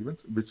intervention and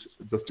events, which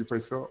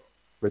justifies a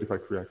very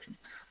factory action.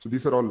 So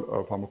these are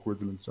all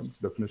pharmacovigilance terms,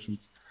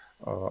 definitions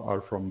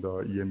are from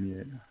the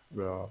EMEA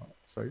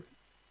side.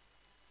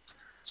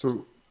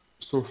 So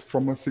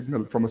from a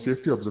signal, from a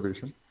safety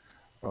observation,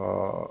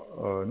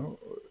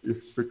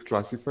 if it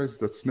classifies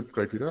the SNP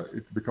criteria,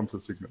 it becomes a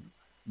signal.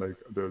 Like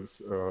there's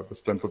the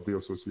strength of the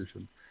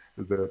association,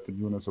 is there the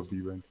newness of the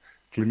event,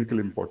 clinical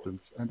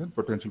importance, and then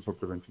potential for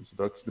prevention. So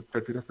that's the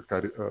criteria. If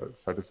it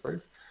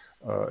satisfies,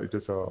 it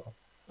is of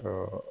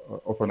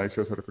an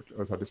ICSR. If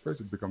it satisfies,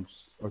 it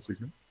becomes a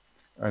signal.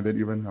 And then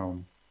even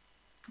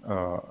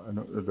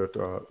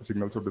that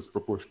signals of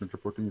disproportionate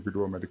reporting, if we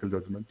do a medical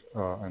judgment,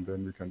 and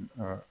then we can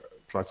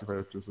classify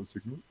it as a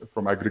signal.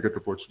 From aggregate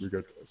reports, we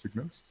get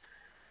signals.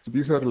 So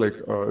these are like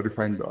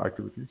refined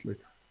activities.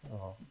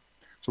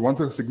 So once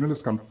a signal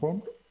is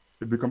confirmed,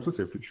 it becomes a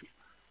safety issue.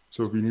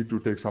 So we need to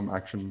take some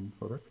action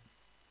for it.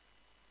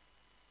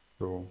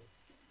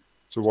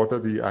 So what are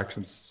the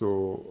actions?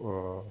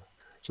 So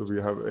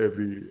we have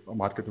every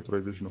market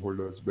authorization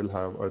holders will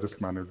have a risk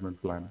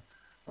management plan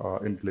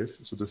in place.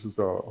 So this is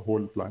the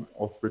whole plan,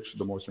 of which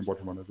the most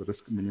important one is the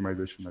risk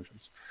minimization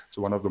measures.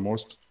 So one of the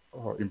most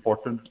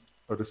important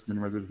risk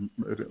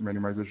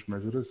minimization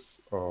measure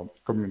is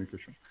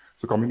communication.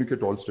 So communicate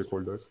to all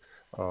stakeholders,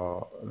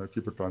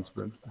 keep it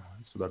transparent.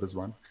 So that is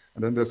one.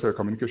 And then there's a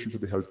communication to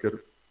the healthcare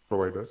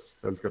providers,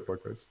 healthcare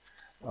workers,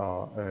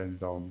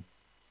 and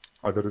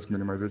other risk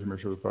minimization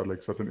measures are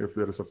like certain, if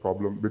there is a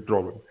problem,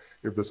 withdrawal.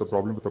 If there's a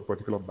problem with a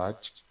particular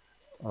batch,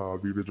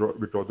 we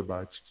withdraw the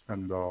batch,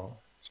 and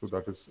so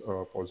that is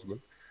possible.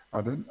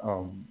 And then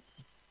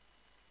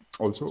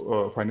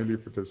also, finally,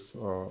 if it is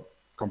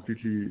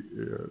completely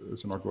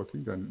is not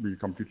working, then we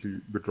completely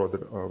withdraw the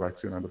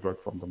vaccine and the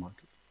drug from the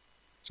market.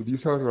 So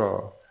these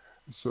are,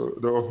 so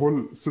the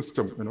whole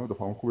system, the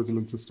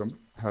pharmacovigilance system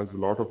has a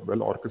lot of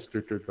well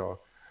orchestrated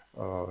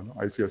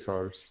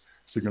ICSRs,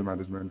 signal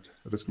management,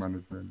 risk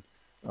management,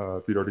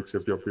 periodic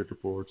safety update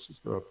reports,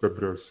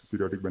 PEBRs,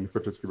 periodic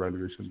benefit risk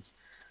evaluations,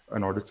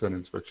 and audits and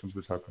inspections,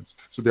 which happens.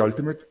 So the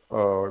ultimate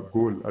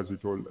goal, as we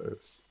told,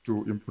 is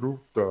to improve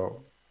the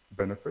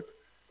benefit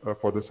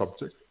for the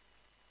subject,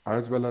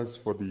 as well as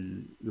for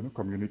the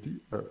community,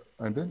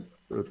 and then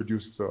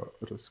reduce the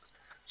risk.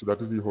 So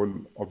that is the whole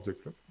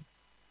objective.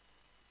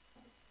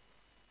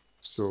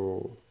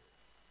 So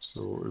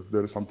if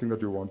there is something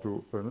that you want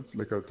to,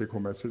 like a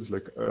take-home message,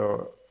 like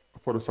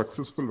for a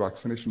successful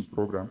vaccination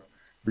program,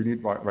 we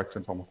need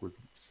vaccine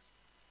pharmacovigilance,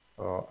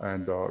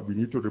 and we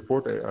need to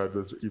report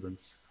adverse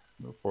events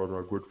for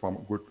a good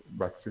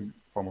vaccine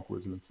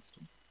pharmacovigilance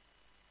system.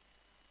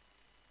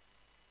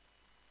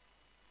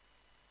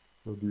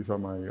 So these are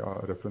my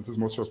references,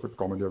 most of it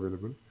commonly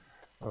available.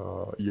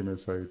 EMA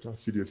site,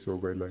 CDSO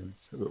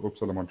guidelines,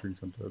 Uppsala monitoring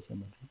centers,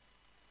 and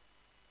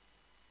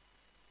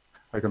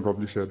I can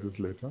probably share this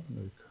later.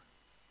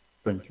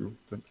 Thank you.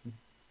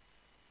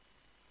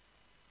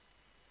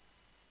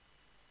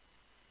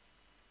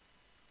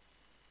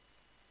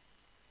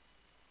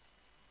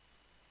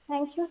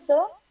 Thank you,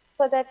 sir,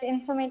 for that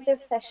informative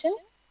session.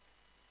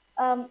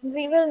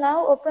 We will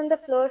now open the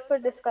floor for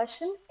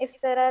discussion. If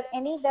there are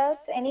any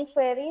doubts, any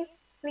queries,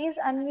 please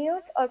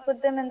unmute or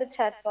put them in the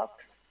chat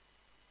box.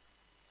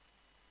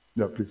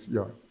 Yeah, please.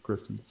 Yeah,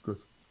 questions.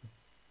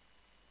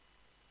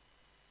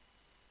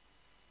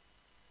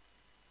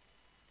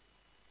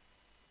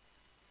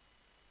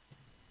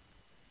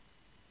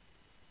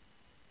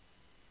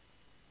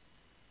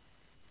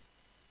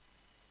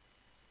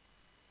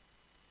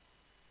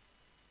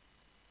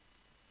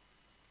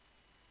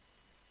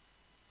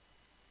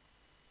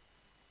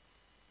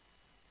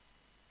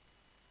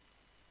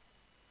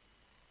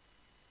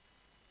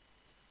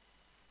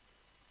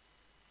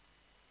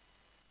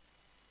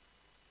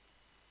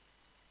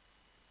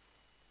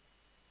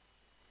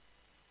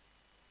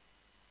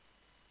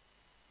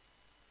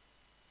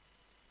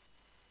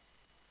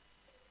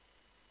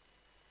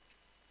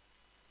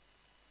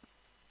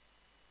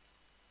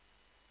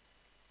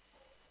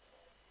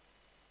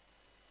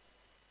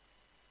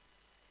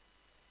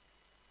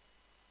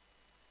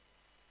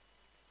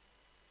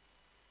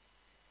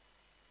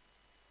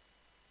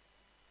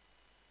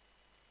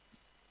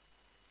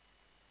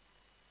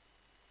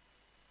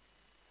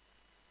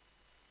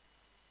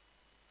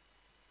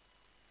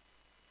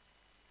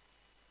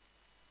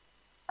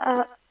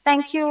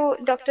 Thank you,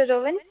 Dr.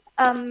 Rowan.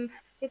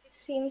 It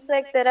seems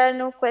like there are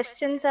no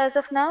questions as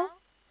of now,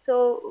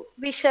 so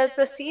we shall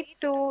proceed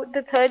to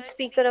the third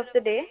speaker of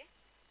the day.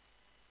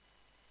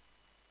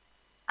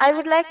 I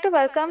would like to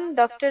welcome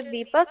Dr.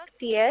 Deepak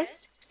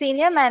T.S.,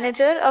 Senior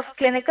Manager of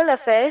Clinical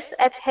Affairs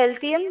at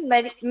Healthium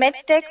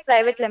MedTech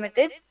Private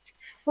Limited,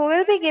 who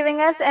will be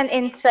giving us an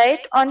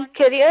insight on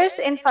careers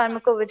in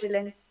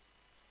pharmacovigilance.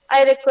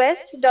 I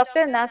request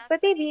Dr.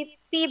 Nagpati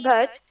P.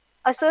 Bhatt,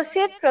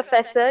 Associate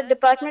Professor,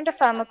 Department of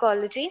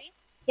Pharmacology,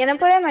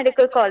 Yenapoya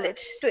Medical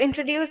College, to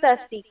introduce our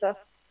speaker.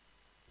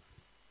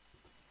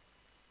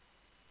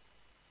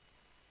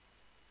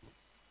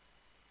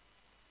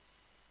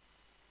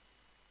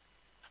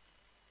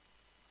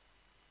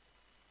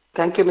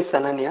 Thank you, Ms.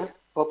 Ananya.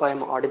 Hope I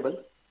am audible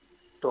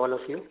to all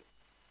of you.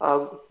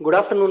 Good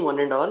afternoon, one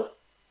and all.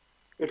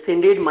 It's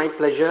indeed my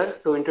pleasure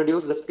to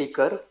introduce the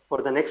speaker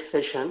for the next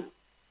session,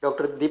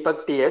 Dr.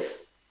 Deepak T.S.,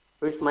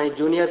 who is my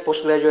junior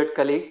postgraduate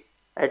colleague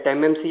at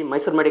MMC,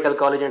 Mysore Medical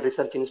College and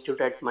Research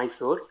Institute at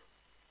Mysore.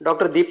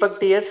 Dr.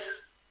 Deepak T.S.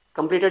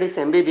 completed his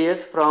MBBS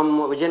from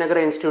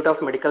Vijayanagara Institute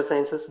of Medical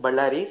Sciences,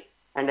 Ballari,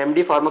 and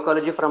MD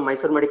Pharmacology from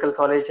Mysore Medical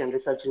College and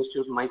Research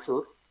Institute,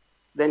 Mysore.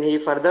 Then he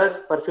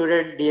further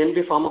pursued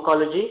DNB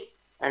Pharmacology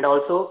and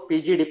also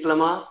PG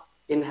Diploma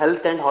in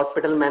Health and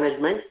Hospital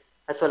Management,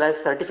 as well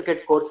as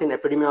certificate course in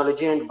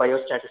Epidemiology and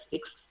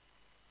Biostatistics.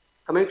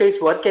 Coming to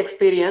his work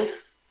experience,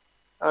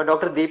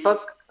 Dr. Deepak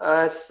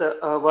has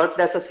worked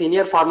as a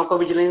senior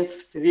pharmacovigilance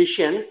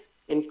physician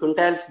in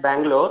Quintiles,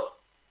 Bangalore,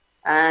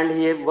 and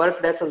he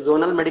worked as a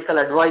zonal medical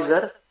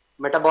advisor,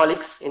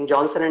 metabolics in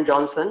Johnson &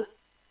 Johnson,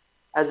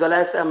 as well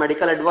as a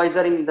medical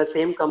advisor in the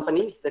same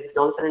company, that is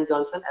Johnson &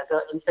 Johnson, as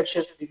an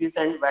infectious disease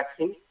and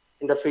vaccine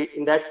in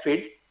that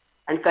field.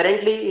 And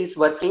currently he is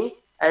working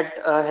at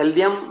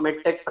Healthium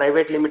Medtech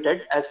Private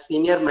Limited as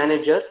Senior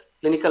Manager,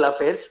 Clinical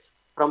Affairs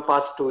from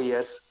past 2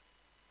 years.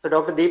 So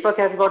Dr. Deepak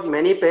has got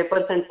many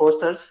papers and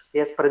posters. He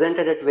has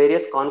presented at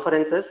various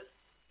conferences.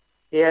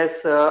 He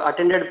has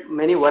attended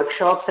many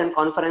workshops and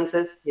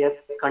conferences. He has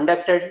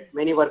conducted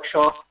many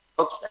workshops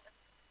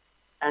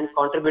and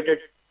contributed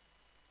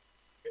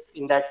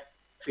in that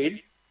field.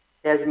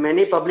 He has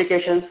many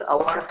publications,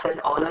 awards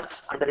and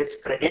honors under his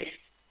credit.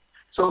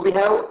 So we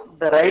have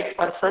the right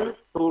person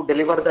to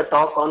deliver the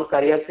talk on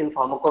careers in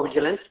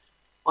pharmacovigilance.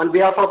 On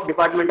behalf of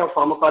Department of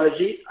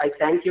Pharmacology, I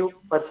thank you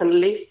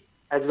personally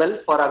as well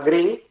for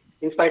agreeing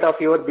in spite of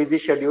your busy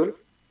schedule.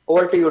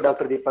 Over to you,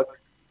 Dr. Deepak.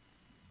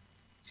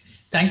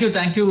 Thank you,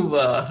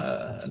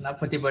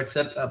 Nagpati Bhatt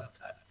sir.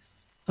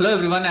 Hello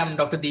everyone, I'm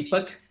Dr.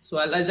 Deepak. So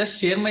I'll just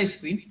share my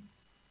screen.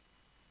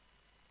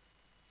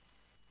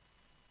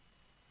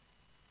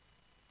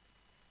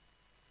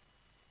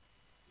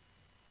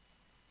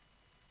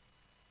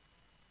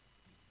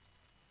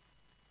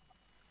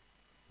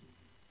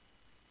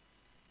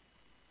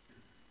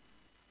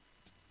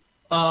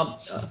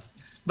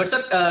 But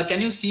sir,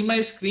 can you see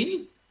my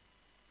screen?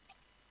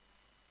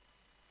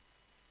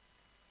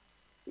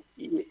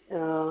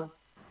 No,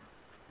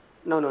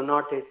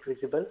 not yet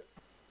visible.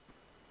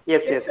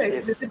 Yes,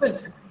 it's visible.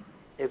 Yes,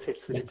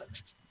 it's visible.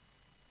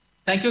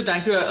 Thank you.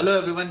 Hello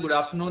everyone, good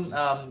afternoon.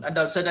 At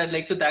the outset, I'd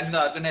like to thank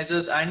the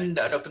organizers and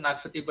Dr.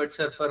 Nagpati Bhatt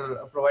sir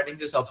for providing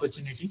this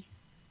opportunity.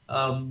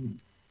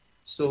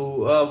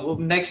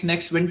 Next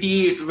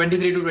 23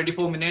 to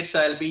 24 minutes,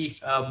 I'll be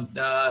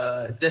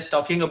just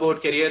talking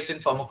about careers in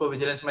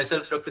pharmacovigilance.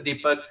 Myself, Dr.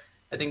 Deepak,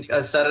 I think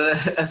sir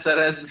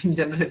has been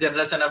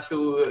generous enough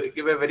to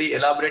give a very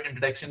elaborate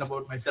introduction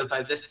about myself.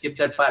 I'll just skip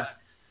that part.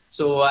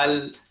 So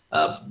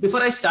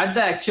before I start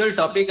the actual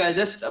topic, I'll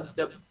just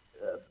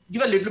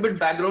give a little bit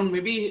background,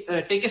 maybe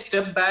take a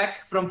step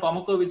back from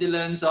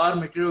pharmacovigilance or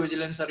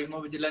meteorovigilance or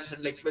immovigilance,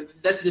 and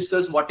let's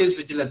discuss what is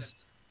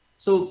vigilance.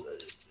 So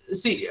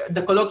see,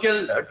 the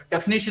colloquial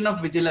definition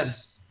of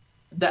vigilance,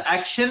 the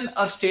action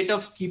or state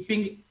of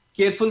keeping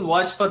careful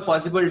watch for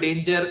possible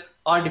danger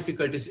or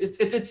difficulties.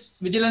 It's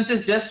vigilance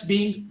is just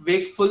being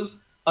wakeful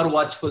or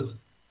watchful.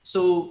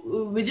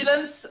 So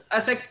vigilance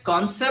as a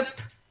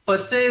concept per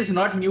se is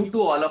not new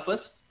to all of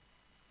us.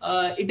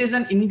 It is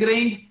an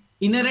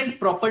inherent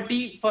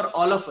property for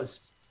all of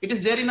us. It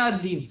is there in our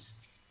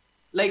genes.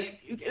 Like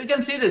you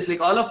can see this,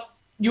 like all of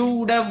you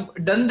would have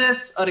done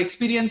this or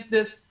experienced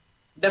this.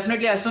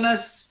 Definitely as soon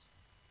as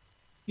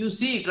you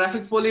see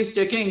traffic police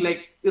checking,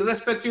 like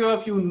irrespective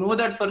of you know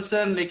that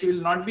person, like you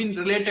will not be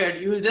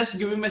related, you will just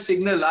give him a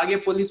signal,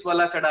 aage police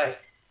wala khada hai.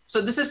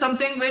 So this is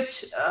something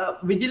which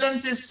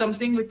vigilance is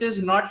something which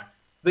is not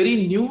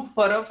very new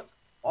for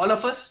all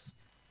of us.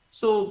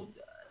 So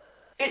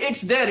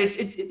it's there.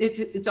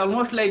 It's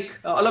almost like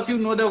all of you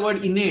know the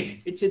word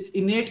innate. It's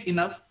innate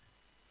enough.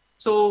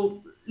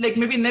 So like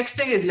maybe next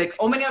thing is like,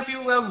 how many of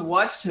you have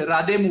watched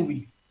Radhe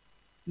movie?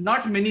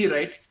 Not many,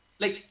 right?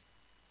 Like,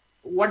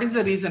 what is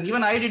the reason?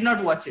 Even I did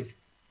not watch it.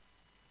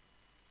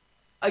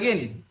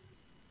 Again,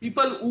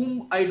 people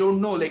whom I don't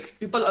know, like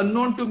people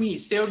unknown to me,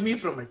 saved me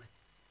from it.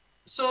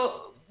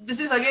 So this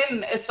is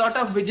again a sort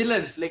of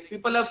vigilance. Like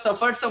people have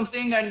suffered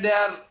something and they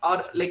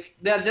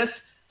are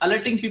just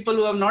alerting people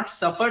who have not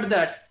suffered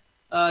that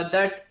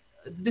that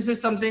this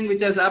is something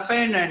which has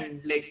happened,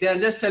 and like they are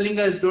just telling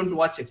us don't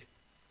watch it.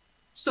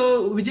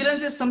 So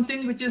vigilance is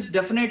something which is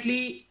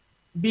definitely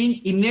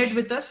being innate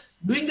with us.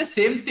 Doing the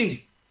same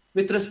thing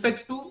with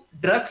respect to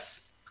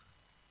drugs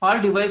or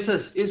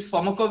devices is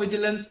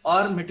pharmacovigilance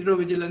or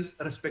meteorovigilance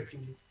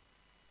respectively.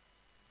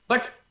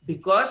 But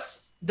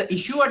because the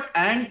issue at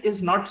hand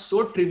is not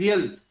so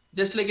trivial,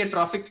 just like a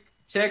traffic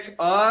check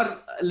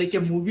or like a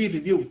movie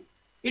review,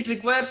 it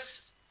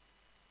requires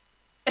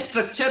a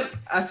structure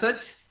as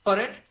such for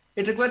it.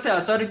 It requires an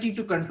authority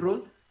to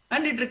control,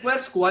 and it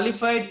requires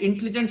qualified,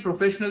 intelligent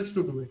professionals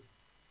to do it.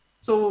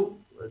 So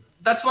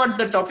that's what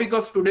the topic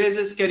of today's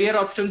is, career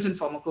options in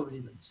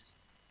pharmacovigilance.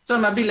 So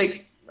maybe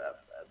like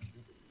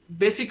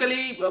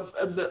basically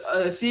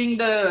seeing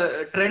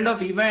the trend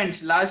of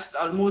events last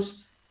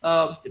almost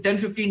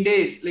 10-15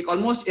 days. Like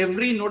almost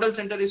every nodal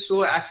center is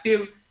so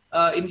active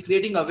in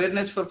creating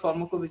awareness for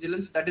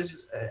pharmacovigilance. That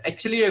is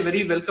actually a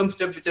very welcome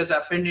step which has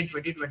happened in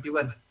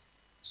 2021.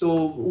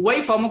 So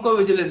why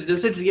pharmacovigilance?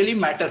 Does it really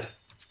matter?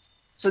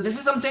 So this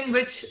is something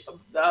which,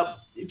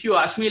 if you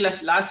ask me,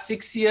 last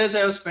 6 years I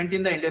have spent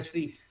in the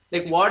industry,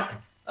 like what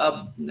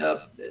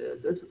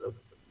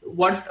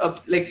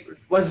like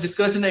was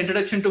discussed in the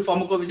introduction to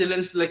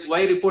pharmacovigilance, like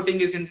why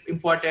reporting is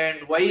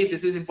important, why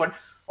this is important,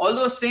 all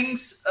those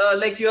things,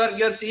 like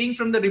you're seeing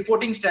from the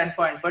reporting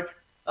standpoint, but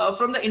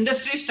from the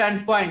industry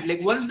standpoint,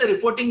 like once the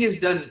reporting is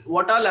done,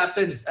 what all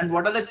happens and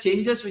what are the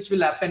changes which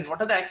will happen,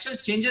 what are the actual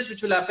changes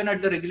which will happen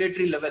at the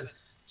regulatory level.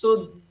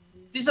 So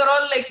these are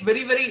all like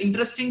very, very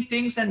interesting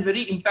things and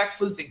very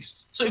impactful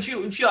things. So if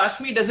you ask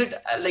me, does it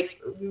like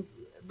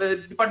the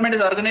department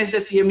has organized the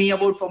CME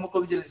about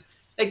pharmacovigilance,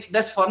 like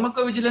does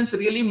pharmacovigilance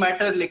really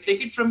matter? Like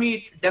take it from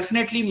me, it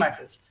definitely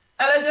matters.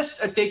 And I'll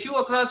just take you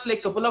across like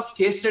a couple of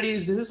case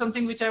studies. This is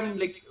something which I'm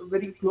like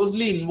very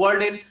closely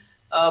involved in.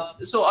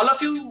 So all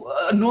of you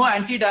know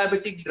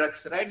anti-diabetic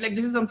drugs, right? Like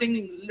this is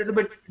something a little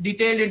bit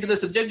detailed into the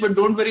subject, but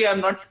don't worry,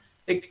 I'm not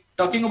like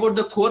talking about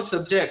the core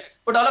subject.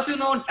 But all of you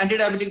know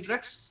anti-diabetic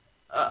drugs.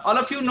 All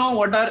of you know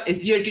what are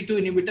SGLT2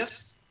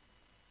 inhibitors.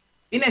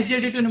 In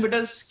SGLT2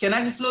 inhibitors,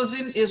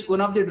 canagliflozin is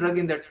one of the drug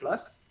in that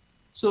class.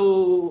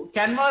 So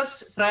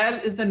Canvas trial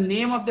is the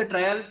name of the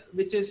trial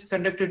which is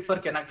conducted for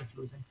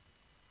canagliflozin.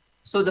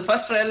 So the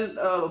first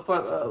trial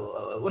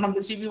for one of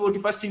the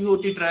CVOT, first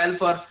CVOT trial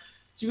for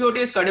CVOT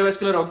is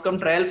cardiovascular outcome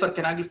trial for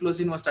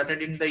canagliflozin was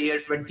started in the year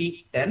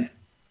 2010.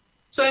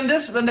 So in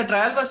this, when the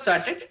trial was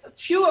started,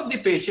 few of the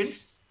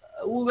patients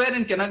who were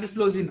in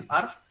canagliflozin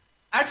arm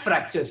had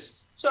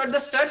fractures. So at the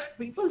start,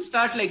 people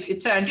start like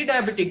it's an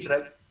anti-diabetic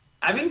drug.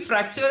 Having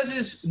fractures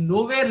is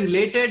nowhere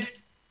related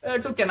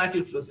to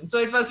canagliflozin. So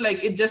it was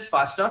like it just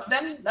passed off.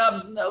 Then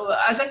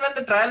as and when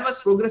the trial was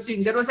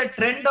progressing, there was a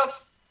trend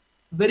of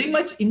very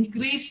much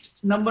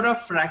increased number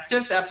of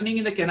fractures happening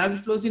in the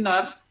canagliflozin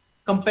arm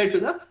compared to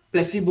the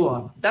placebo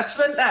arm. That's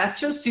when the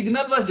actual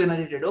signal was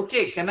generated.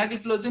 Okay,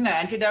 canagliflozin, an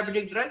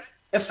anti-diabetic drug,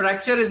 a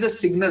fracture is the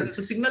signal.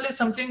 So signal is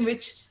something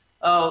which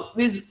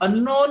is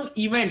unknown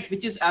event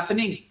which is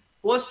happening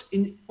post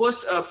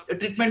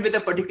treatment with a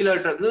particular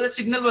drug. So the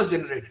signal was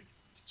generated.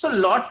 So a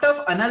lot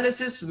of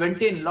analysis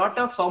went in, lot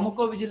of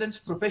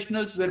pharmacovigilance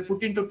professionals were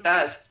put into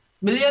task.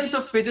 Millions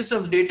of pages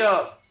of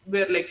data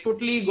were like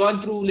totally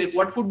gone through, like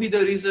what could be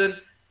the reason.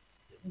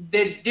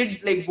 They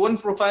did like bone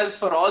profiles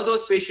for all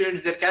those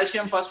patients, their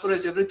calcium,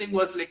 phosphorus, everything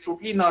was like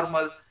totally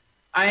normal.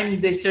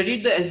 And they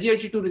studied the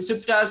SGLT2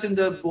 receptors in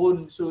the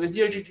bone. So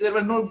SGLT2, there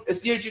were no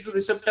SGLT2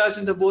 receptors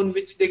in the bone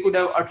which they could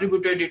have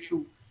attributed it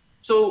to.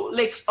 So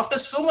like after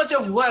so much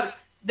of work,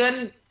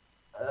 then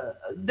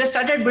they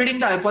started building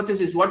the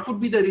hypothesis. What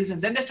could be the reason?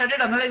 Then they started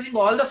analyzing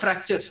all the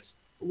fractures.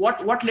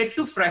 What led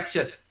to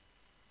fracture?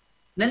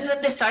 Then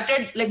when they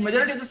started, like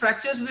majority of the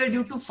fractures were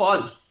due to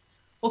fall.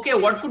 Okay,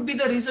 what could be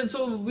the reason?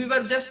 So we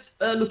were just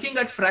looking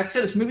at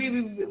fractures.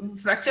 Maybe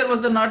fracture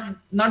was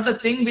not the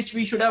thing which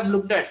we should have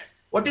looked at.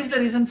 What is the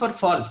reason for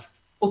fall?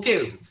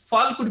 Okay,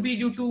 fall could be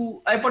due to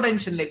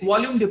hypotension, like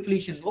volume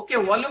depletion. Okay,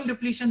 volume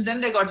depletion,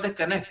 then they got the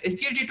connect.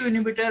 SGLT2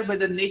 inhibitor, by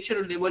the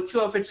nature, the virtue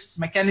of its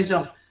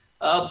mechanism,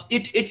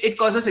 it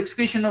causes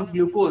excretion of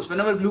glucose.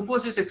 Whenever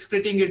glucose is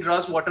excreting, it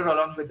draws water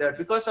along with that.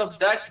 Because of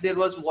that, there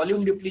was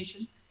volume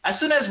depletion. As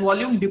soon as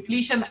volume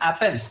depletion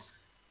happens,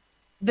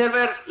 there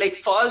were like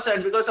falls,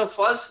 and because of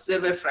falls, there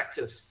were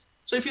fractures.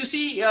 So if you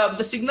see,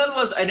 the signal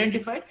was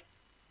identified.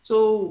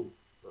 So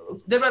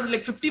there were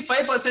like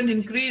 55%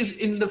 increase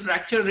in the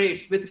fracture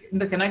rate in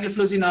the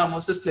canagliflozin arm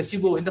versus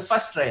placebo in the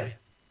first trial.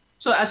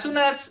 So as soon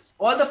as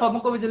all the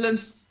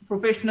pharmacovigilance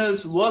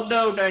professionals worked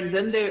out and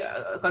then they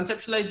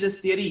conceptualized this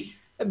theory,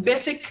 a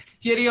basic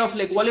theory of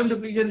like volume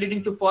depletion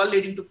leading to fall,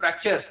 leading to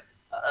fracture.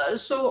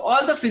 So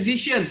all the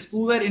physicians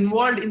who were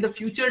involved in the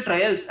future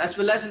trials as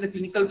well as in the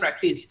clinical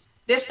practice,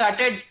 they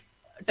started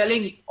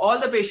telling all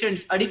the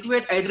patients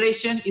adequate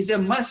hydration is a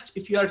must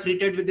if you are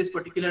treated with this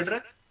particular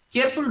drug.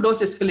 Careful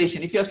dose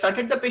escalation. If you have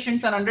started the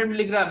patients on 100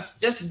 milligrams,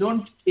 just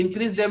don't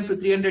increase them to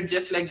 300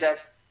 just like that.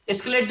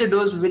 Escalate the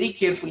dose very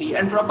carefully,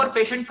 and proper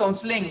patient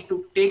counseling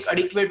to take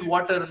adequate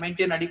water,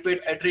 maintain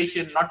adequate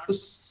hydration, not to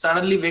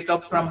suddenly wake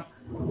up from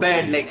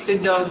bed, like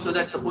sit down so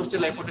that the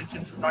postural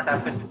hypotension should not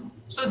happen.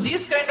 So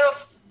these kind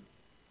of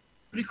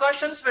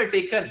precautions were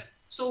taken.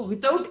 So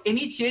without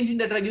any change in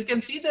the drug, you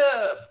can see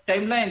the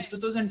timelines.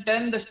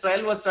 2010, the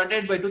trial was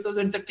started. By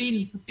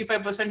 2013,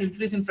 55%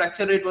 increase in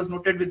fracture rate was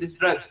noted with this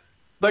drug.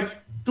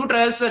 But two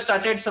trials were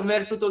started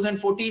somewhere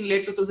 2014,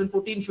 late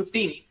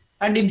 2014-15.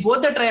 And in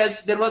both the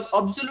trials, there was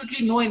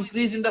absolutely no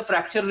increase in the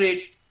fracture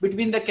rate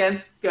between the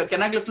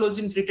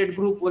canagliflozin treated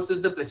group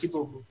versus the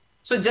placebo group.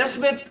 So just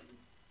with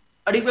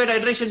adequate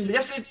hydration,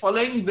 just with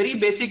following very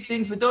basic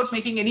things without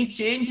making any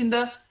change in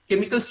the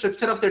chemical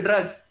structure of the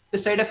drug, the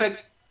side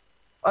effect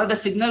or the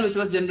signal which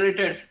was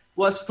generated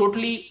was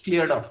totally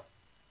cleared off.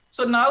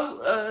 So now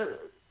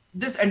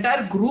this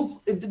entire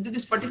group,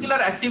 this particular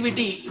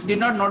activity did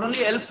not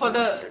only help for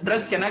the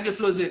drug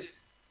canagliflozin,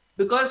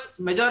 because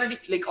majority,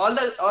 like all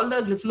the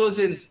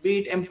gliflozins, be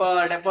it EMPA,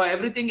 DEPA,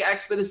 everything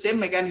acts by the same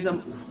mechanism.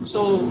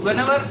 So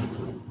whenever,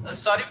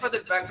 sorry for the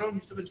background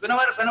disturbance,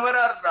 whenever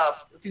our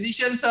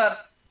physicians are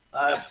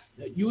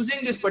using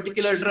this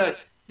particular drug,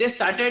 they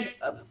started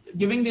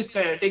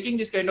taking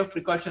this kind of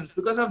precautions.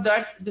 Because of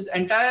that, this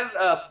entire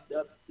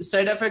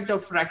side effect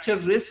of fracture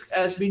risk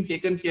has been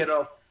taken care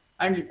of,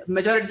 and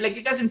majority, like,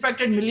 it has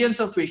impacted millions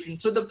of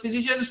patients. So the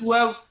physicians who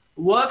have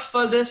worked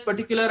for this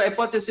particular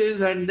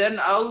hypothesis, and then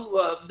how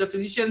the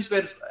physicians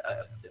were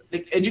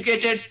like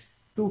educated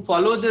to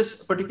follow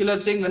this particular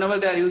thing whenever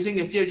they are using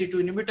SGLT2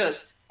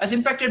 inhibitors, has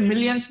impacted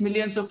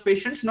millions of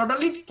patients, not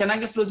only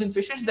canagliflozin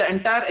patients, the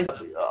entire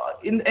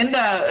in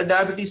the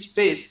diabetes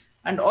space.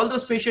 And all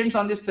those patients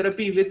on this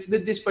therapy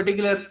with this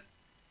particular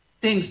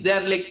things, they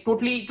are like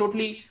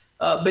totally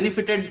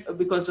benefited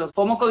because of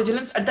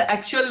pharmacovigilance at the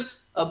actual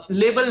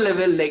label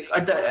level, like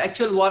at the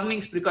actual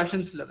warnings,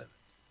 precautions level.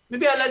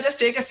 Maybe I'll just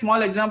take a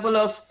small example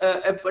of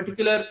a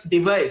particular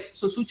device.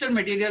 So suture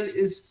material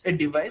is a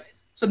device.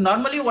 So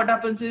normally what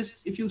happens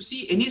is, if you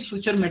see any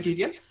suture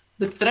material,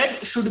 the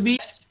thread should be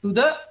to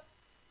the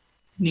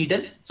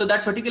needle. So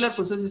that particular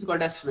process is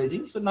called as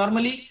swedging. So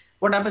normally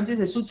what happens is,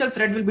 a suture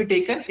thread will be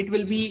taken, it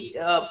will be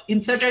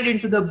inserted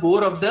into the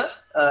bore of the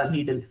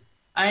needle.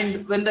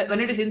 And when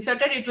it is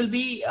inserted, it will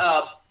be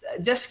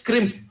just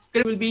crimped.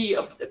 It will be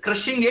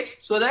crushing it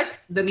so that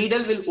the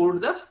needle will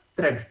hold the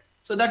thread.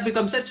 So that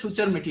becomes a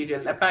suture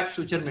material, a packed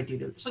suture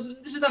material. So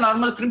this is the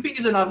normal, crimping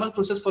is a normal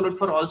process followed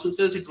for all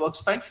sutures. It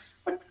works fine.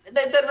 But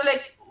there were,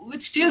 like,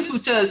 with steel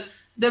sutures,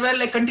 there were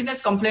like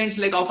continuous complaints,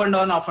 like off and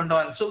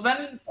on. So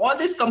when all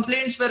these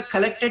complaints were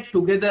collected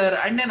together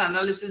and an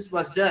analysis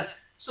was done,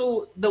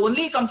 so the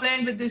only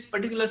complaint with this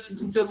particular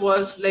suture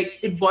was, like,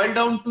 it boiled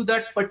down to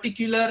that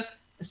particular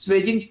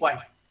swedging point.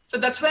 So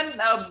that's when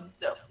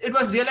it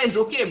was realized,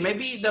 okay,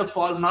 maybe the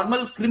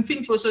normal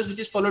crimping process which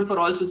is followed for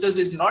all sutures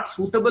is not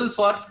suitable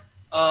for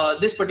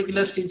this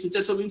particular steel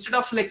suture. So instead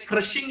of like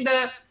crushing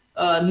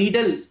the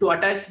needle to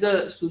attach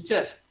the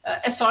suture,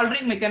 a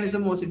soldering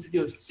mechanism was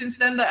introduced. Since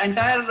then, the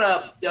entire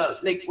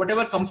like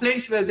whatever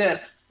complaints were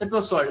there, that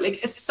was solved.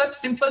 Like, it's such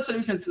simple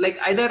solutions. Like,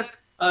 either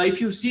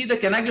if you see the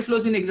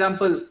canagliflozin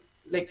example,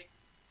 like,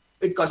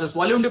 it causes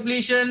volume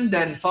depletion,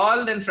 then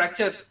fall, then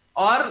fracture,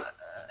 or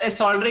a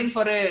soldering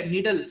for a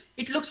needle.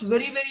 It looks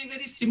very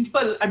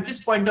simple at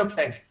this point of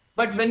time.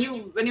 But when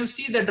you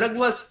see the drug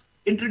was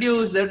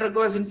introduced, the drug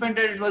was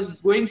invented, it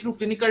was going through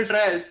clinical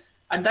trials.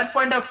 At that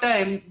point of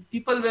time,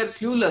 people were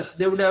clueless.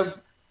 They would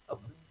have,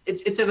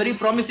 it's a very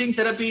promising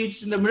therapy.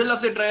 It's in the middle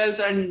of the trials,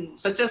 and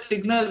such a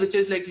signal which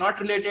is like not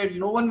related.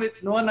 No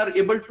one are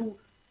able to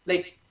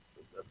like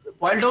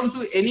boil down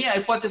to any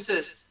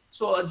hypothesis.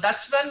 So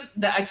that's when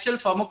the actual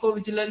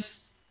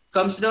pharmacovigilance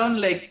comes down.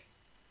 Like,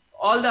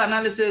 all the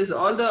analysis,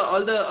 all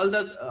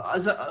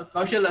the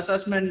causal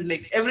assessment,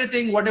 like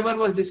everything, whatever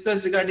was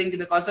discussed regarding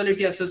the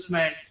causality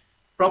assessment,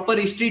 proper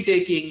history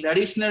taking, the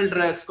additional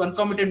drugs,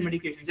 concomitant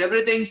medications,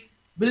 everything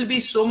will be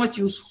so much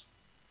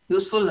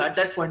useful at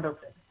that point of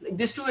time. Like,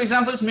 these two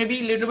examples may be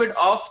a little bit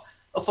off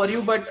for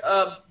you, but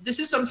this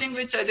is something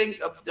which I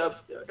think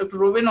Dr.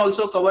 Robin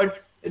also covered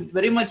in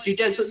very much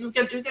detail. So you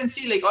can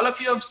see, like, all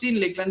of you have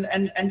seen, like, when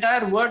an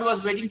entire world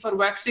was waiting for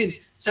vaccine,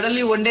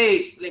 suddenly one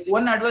day, like,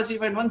 one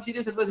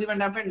serious adverse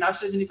event happened.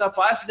 AstraZeneca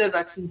passed their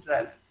vaccine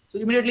trial. So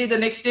immediately the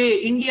next day,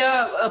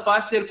 India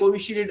passed their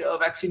Covishield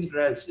vaccine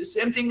trials. The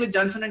same thing with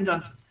Johnson &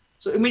 Johnson.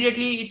 So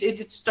immediately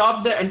it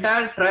stopped the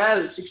entire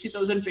trial.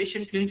 60,000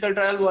 patient clinical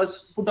trial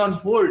was put on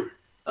hold.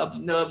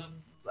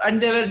 And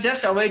they were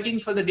just awaiting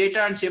for the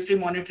Data and Safety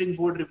Monitoring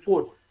Board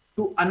report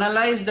to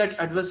analyze that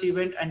adverse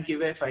event and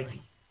give a finding.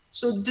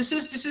 So this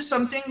is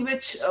something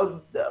which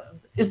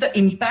is the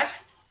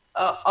impact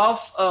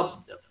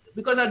of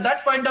because at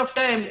that point of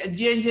time,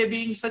 J&J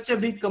being such a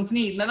big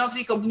company, none of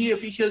the company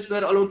officials were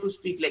allowed to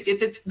speak. Like,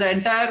 it's the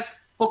entire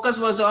focus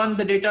was on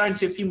the Data and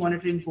Safety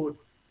Monitoring Board.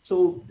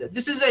 So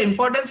this is the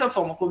importance of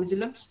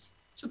pharmacovigilance.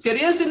 So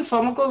careers in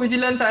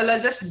pharmacovigilance,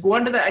 I'll just go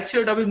on to the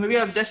actual topic. Maybe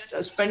I've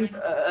just spent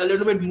a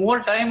little bit more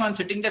time on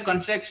setting the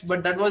context,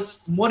 but that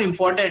was more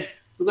important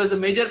because the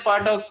major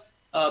part of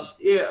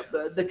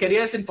the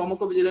careers in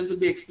pharmacovigilance will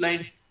be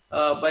explained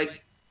by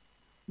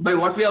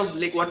what we have,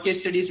 like, what case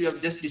studies we have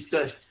just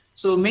discussed.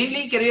 So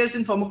mainly careers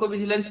in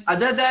pharmacovigilance,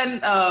 other than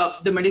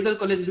the medical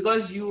college,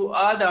 because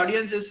the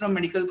audience is from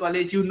medical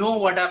college, you know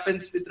what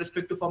happens with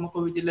respect to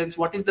pharmacovigilance,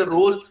 what is the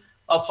role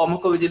of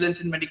pharmacovigilance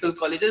in medical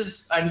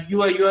colleges, and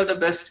you are the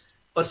best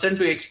person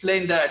to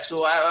explain that.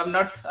 So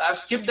I've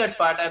skipped that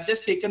part. I've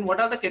just taken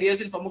what are the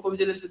careers in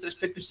pharmacovigilance with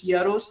respect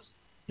to CROs,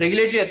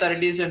 regulatory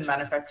authorities, and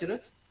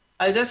manufacturers.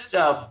 I'll just,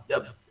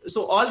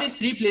 so all these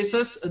three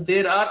places,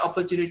 there are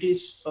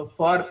opportunities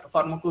for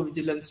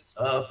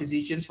pharmacovigilance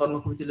physicians,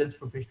 pharmacovigilance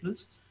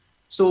professionals.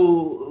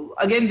 So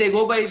again, they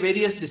go by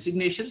various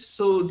designations.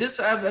 So this,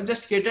 I've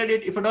just stated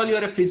it. If at all you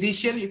are a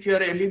physician, if you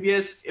are an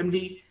MBBS,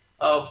 MD,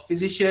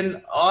 physician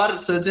or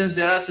surgeons,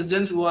 there are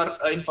surgeons who are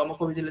in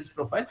pharmacovigilance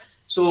profile.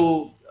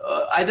 So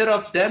either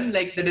of them,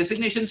 like, the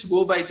designations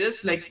go by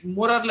this, like,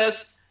 more or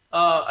less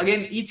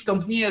Again, each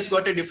company has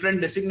got a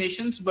different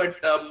designations,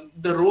 but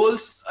the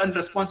roles and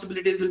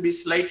responsibilities will be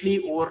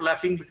slightly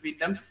overlapping between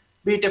them.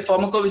 Be it a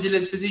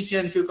pharmacovigilance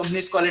physician, few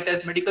companies call it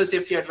as medical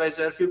safety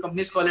advisor, few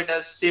companies call it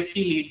as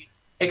safety lead,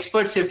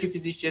 expert safety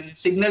physician,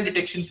 signal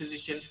detection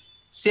physician,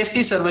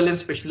 safety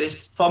surveillance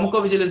specialist,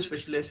 pharmacovigilance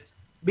specialist,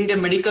 be it a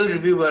medical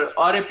reviewer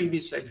or a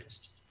PB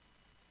scientist.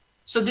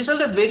 So these are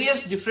the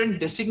various different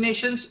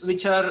designations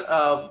which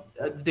are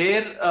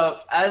there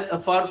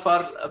as for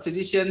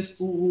physicians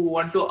who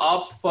want to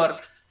opt for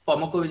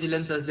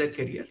pharmacovigilance as their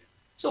career.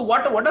 So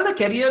what are the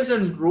careers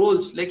and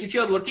roles? Like if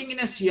you are working in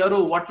a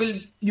CRO, what will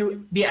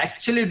you be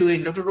actually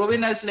doing? Dr.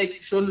 Robin has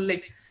like shown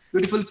like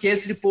beautiful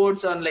case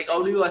reports on like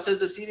how do you assess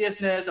the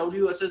seriousness, how do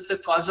you assess the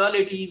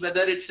causality,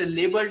 whether it's a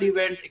labeled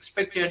event,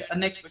 expected,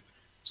 unexpected.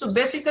 So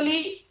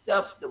basically,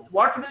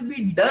 what will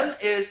be done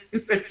is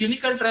if a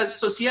clinical trial,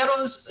 so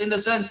CROs in the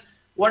sense,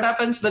 what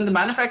happens when the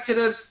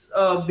manufacturers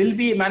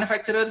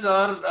manufacturers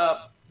or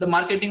the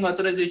marketing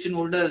authorization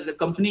holders, the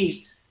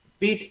companies,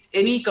 be it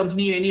any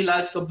company, any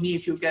large company,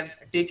 if you can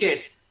take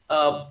it,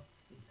 PV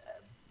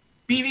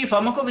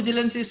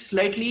pharmacovigilance is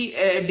slightly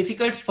a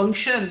difficult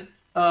function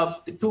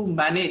to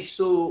manage.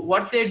 So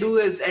what they do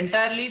is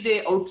entirely they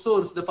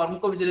outsource the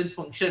pharmacovigilance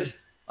function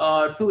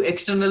to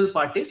external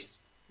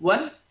parties.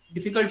 One,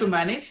 difficult to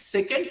manage.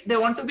 Second, they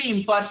want to be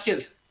impartial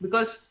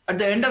because at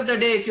the end of the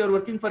day, if you're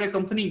working for a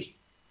company,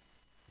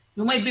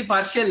 you might be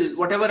partial,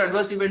 whatever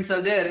adverse events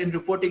are there in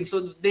reporting. So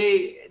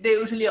they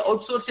usually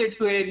outsource it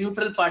to a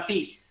neutral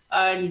party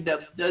and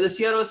the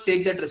CROs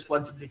take that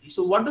responsibility.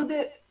 So what do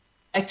they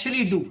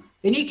actually do?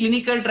 Any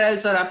clinical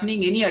trials are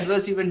happening, any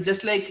adverse event,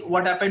 just like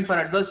what happened for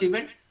adverse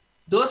event,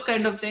 those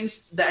kind of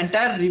things, the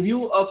entire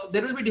review of,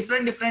 there will be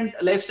different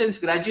life science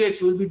graduates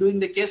who will be doing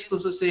the case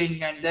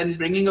processing and then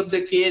bringing up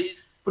the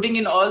case, putting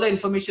in all the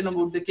information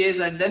about the case,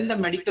 and then the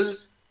medical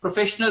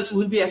professionals who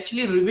will be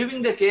actually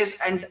reviewing the case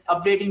and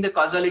updating the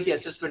causality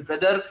assessment,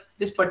 whether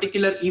this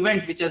particular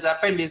event which has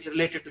happened is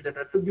related to the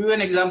drug. To give you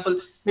an example,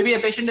 maybe a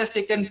patient has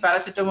taken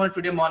paracetamol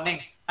today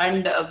morning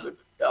and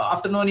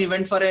afternoon he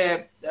went for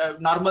a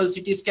normal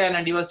CT scan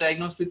and he was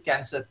diagnosed with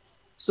cancer.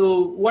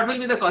 So what will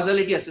be the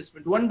causality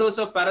assessment? One dose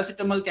of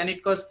paracetamol, can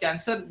it cause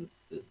cancer?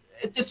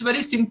 It's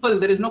very simple.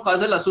 There is no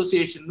causal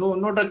association.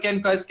 No drug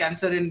can cause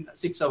cancer in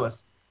 6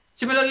 hours.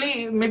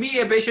 Similarly, maybe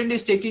a patient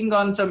is taking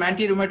on some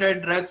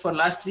anti-rheumatoid drug for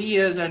last 3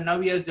 years and now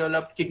he has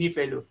developed kidney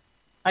failure.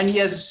 And he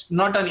has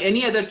not on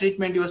any other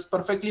treatment. He was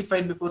perfectly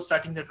fine before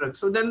starting the drug.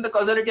 So then the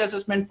causality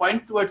assessment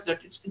point towards that.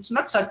 It's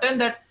not certain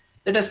that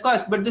has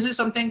caused, but this is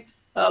something,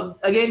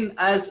 again,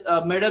 as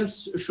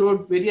madams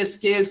showed various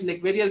scales,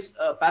 like various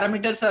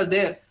parameters are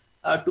there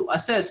to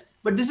assess.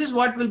 But this is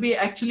what will be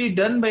actually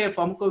done by a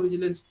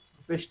pharmacovigilance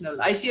professional.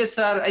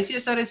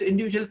 ICSR is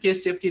individual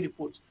case safety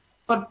reports.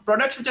 For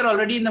products which are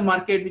already in the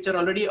market, which are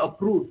already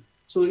approved.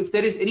 So if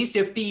there is any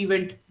safety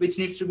event which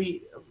needs to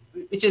be,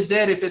 which is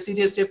there, if a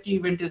serious safety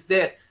event is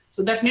there,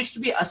 so that needs to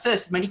be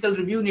assessed. Medical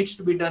review needs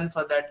to be done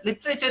for that.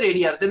 Literature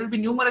ADR, there will be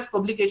numerous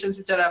publications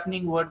which are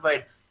happening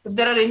worldwide. If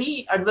there are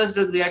any adverse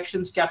drug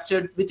reactions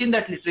captured within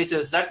that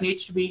literature, that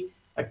needs to be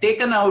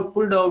taken out,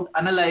 pulled out,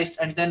 analyzed,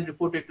 and then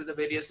reported to the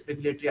various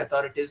regulatory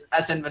authorities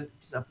as and when it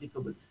is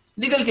applicable.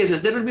 Legal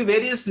cases, there will be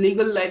various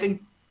legal, I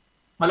think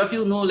all of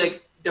you know,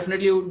 like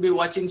definitely you would be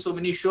watching so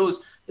many shows.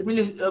 That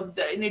means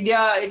in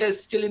India, it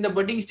is still in the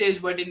budding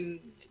stage, but in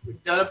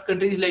developed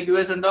countries like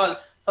US and all,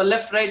 for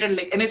left, right, and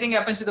like anything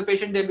happens to the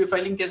patient, they'll be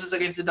filing cases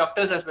against the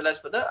doctors as well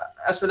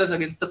as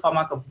against the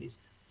pharma companies.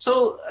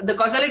 So the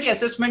causality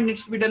assessment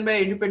needs to be done by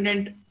an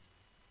independent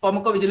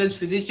pharmacovigilance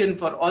physician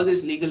for all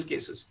these legal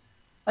cases.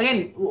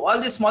 Again,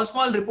 all these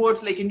small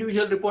reports, like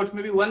individual reports,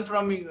 maybe one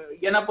from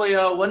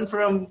Yanapoya, one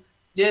from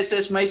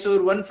JSS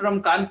Mysore, one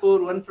from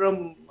Kanpur, one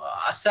from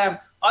Assam.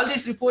 All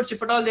these reports,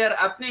 if at all they are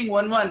happening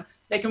one,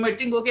 like you might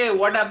think, okay,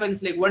 what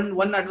happens? Like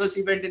one adverse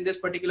event in this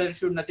particular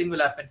issue, nothing will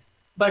happen.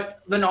 But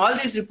when all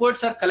these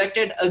reports are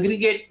collected,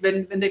 aggregate,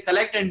 when they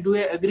collect and do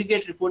a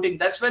aggregate reporting,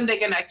 that's when they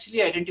can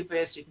actually identify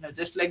a signal.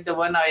 Just like the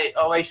one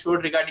I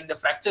showed regarding the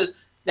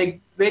fractures,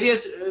 like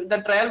various,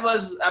 the trial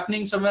was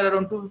happening somewhere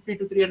around 250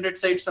 to 300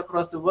 sites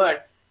across the world.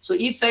 So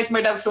each site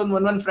might have shown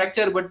one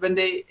fracture, but when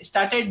they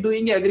started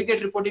doing the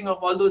aggregate reporting of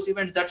all those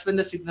events, that's when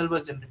the signal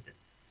was generated.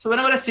 So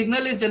whenever a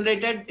signal is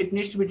generated, it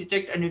needs to be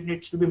detected and it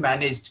needs to be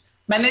managed.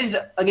 Managed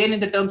again in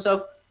the terms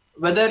of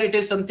whether it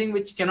is something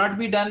which cannot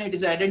be done, it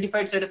is an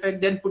identified side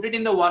effect, then put it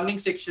in the warning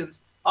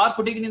sections or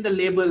put it in the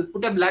label,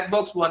 put a black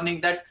box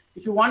warning that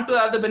if you want to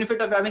have the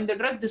benefit of having the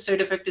drug, this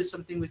side effect is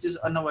something which is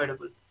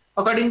unavoidable.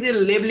 According to the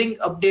labeling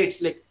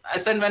updates, like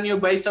as and when you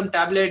buy some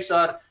tablets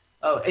or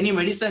any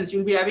medicines,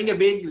 you'll be having a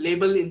big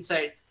label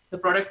inside, the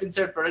product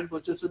inside product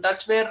brochure. So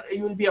that's where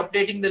you will be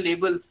updating the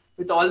label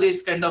with all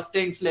these kind of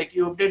things, like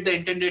you update the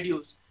intended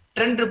use.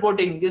 Trend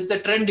reporting, is the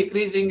trend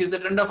decreasing? Is the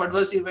trend of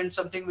adverse event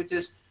something which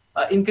is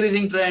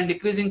increasing trend,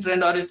 decreasing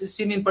trend, or it is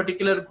seen in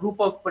particular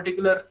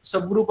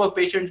subgroup of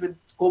patients with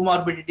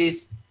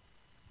comorbidities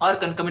or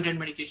concomitant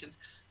medications.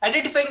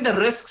 Identifying the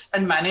risks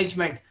and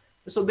management.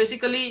 So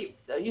basically,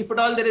 if at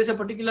all there is a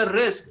particular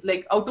risk,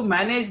 like how to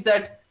manage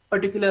that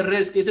particular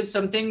risk? Is it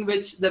something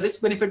which the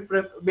risk-benefit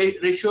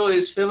ratio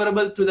is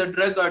favorable to the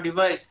drug or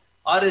device,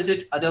 or is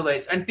it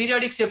otherwise? And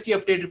periodic safety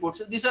update reports.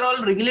 So these are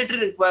all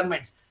regulatory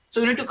requirements. So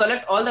you need to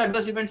collect all the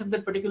adverse events of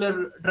that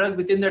particular drug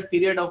within that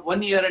period of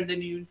 1 year, and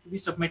then you need to be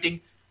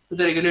submitting to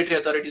the regulatory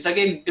authorities.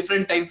 Again,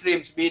 different time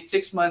frames, be it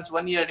 6 months,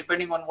 1 year,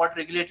 depending on what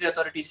regulatory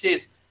authority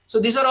says. So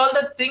these are all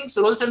the things,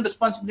 roles and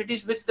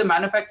responsibilities which the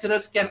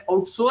manufacturers can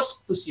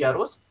outsource to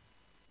CROs,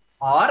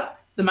 or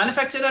the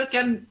manufacturer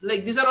can,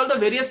 like, these are all the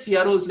various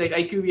CROs like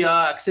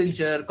IQVIA,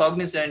 Accenture,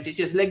 Cognizant,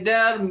 TCS, like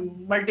there are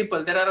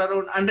multiple, there are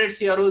around 100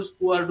 CROs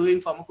who are doing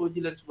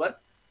pharmacovigilance work,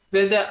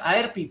 where they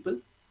hire people,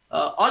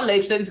 all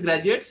life science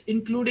graduates,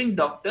 including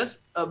doctors,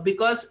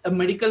 because a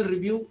medical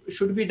review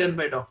should be done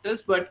by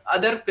doctors, but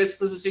other case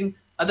processing,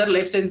 other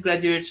life science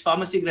graduates,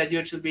 pharmacy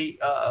graduates will be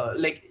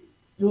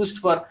used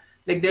for,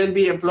 like they will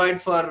be employed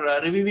for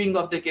reviewing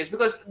of the case,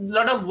 because a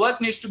lot of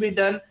work needs to be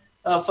done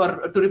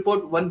to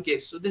report one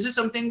case. So this is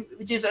something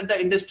which is at the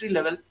industry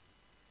level,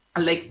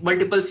 like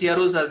multiple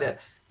CROs are there.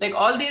 Like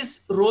all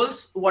these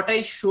roles, what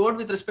I showed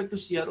with respect to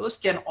CROs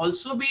can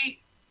also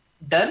be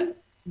done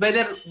by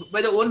their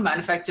own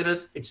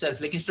manufacturers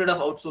itself, like instead of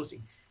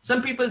outsourcing.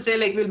 Some people say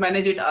like we'll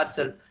manage it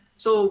ourselves.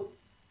 So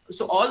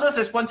all those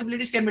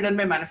responsibilities can be done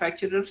by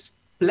manufacturers.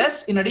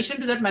 Plus, in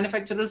addition to that,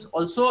 manufacturers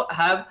also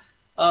have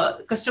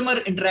customer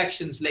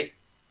interactions, like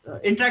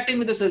interacting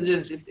with the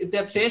surgeons. If they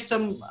have faced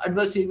some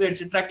adverse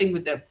events, interacting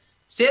with them.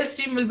 Sales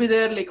team will be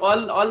there, like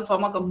all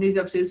pharma companies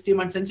have sales team,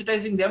 and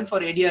sensitizing them for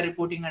ADR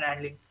reporting and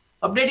handling.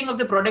 Updating of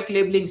the product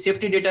labeling,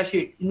 safety data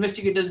sheet,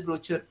 investigator's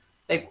brochure.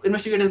 Like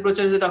investigator's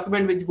brochure is a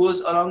document which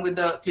goes along with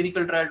the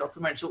clinical trial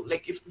document. So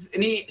like if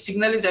any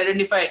signal is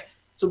identified,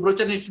 so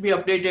brochure needs to be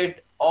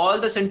updated. All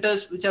the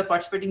centers which are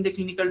participating in the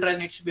clinical trial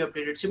needs to be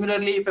updated.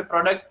 Similarly, if a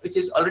product which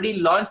is already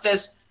launched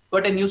has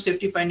got a new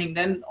safety finding,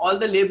 then all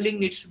the labeling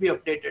needs to be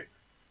updated.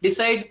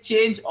 Decide,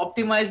 change,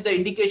 optimize the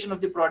indication of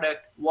the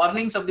product,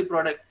 warnings of the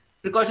product,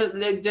 precautions.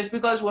 Like just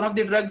because one of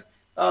the drugs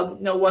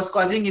was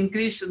causing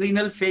increased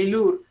renal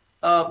failure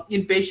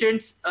in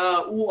patients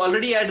who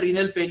already had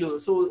renal failure,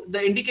 so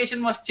the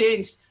indication was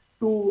changed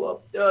to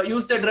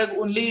use the drug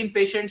only in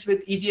patients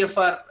with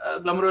EGFR,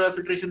 glomerular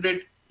filtration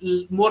rate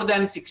more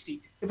than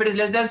 60. If it is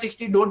less than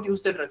 60, don't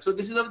use the drug. So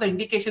this is how the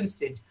indications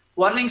change.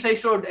 Warnings I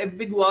showed, a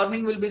big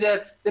warning will be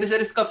there. There is a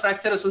risk of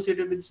fracture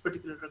associated with this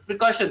particular drug.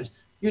 Precautions,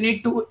 you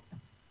need to,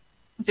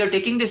 if you're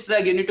taking this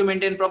drug, you need to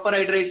maintain proper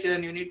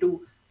hydration, you need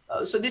to,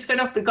 so these kind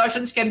of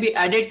precautions can be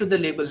added to the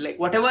label. Like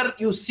whatever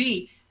you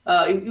see,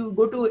 if you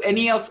go to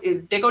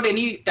take out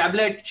any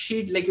tablet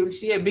sheet, like you will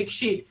see a big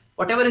sheet,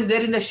 whatever is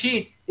there in the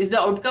sheet is the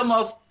outcome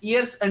of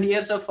years and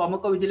years of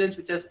pharmacovigilance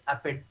which has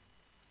happened.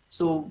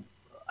 So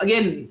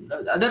again,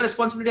 the other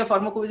responsibility of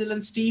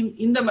pharmacovigilance team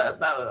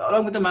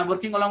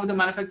working along with the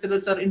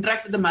manufacturers are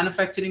interact with the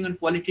manufacturing and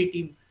quality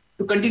team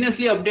to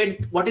continuously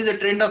update what is the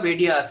trend of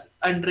ADRs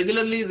and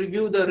regularly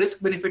review the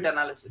risk benefit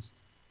analysis.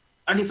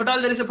 And if at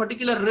all there is a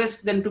particular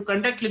risk, then to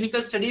conduct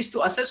clinical studies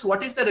to assess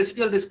what is the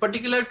residual risk,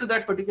 particular to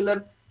that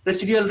particular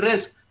residual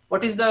risk,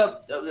 what is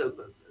the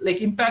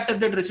impact of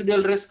that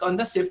residual risk on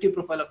the safety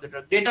profile of the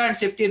drug. Data and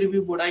Safety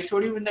Review Board. I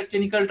showed you in the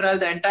clinical trial,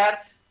 the entire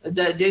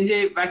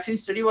J&J vaccine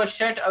study was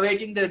shut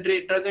awaiting the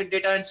Drug and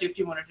Data and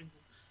Safety Monitoring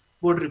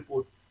Board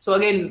report. So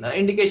again,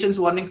 indications,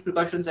 warnings,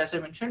 precautions, as I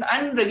mentioned,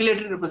 and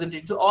regulatory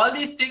representation. So all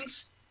these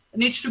things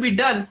needs to be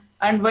done,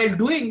 and while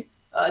doing,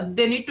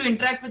 they need to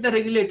interact with the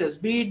regulators,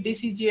 be it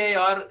DCGI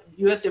or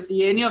US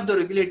FDA, any of the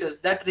regulators.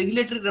 That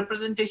regulatory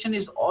representation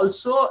is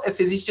also a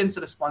physician's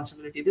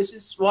responsibility. This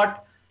is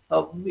what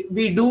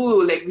we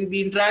do, like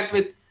we interact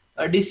with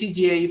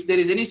DCGI. If there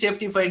is any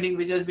safety finding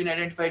which has been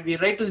identified, we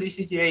write to the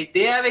DCGI.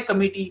 They have a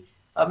committee,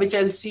 which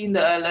I'll see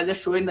I'll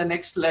just show in the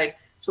next slide.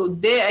 So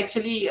they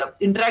actually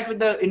interact with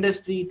the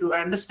industry to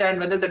understand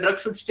whether the drug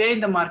should stay in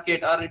the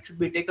market or it should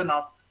be taken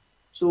off.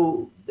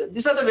 So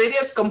these are the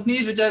various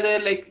companies which are there.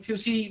 Like if you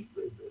see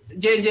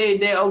J&J,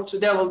 they have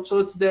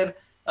outsourced their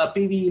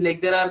PV.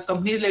 Like there are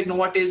companies like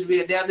Novartis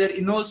where they have their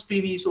in-house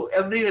PV. So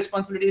every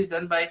responsibility is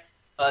done by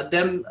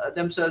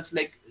themselves.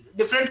 Like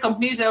different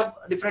companies have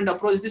different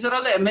approaches. These are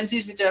all the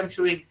MNCs which I am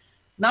showing.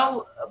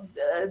 Now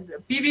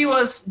PV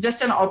was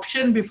just an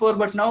option before,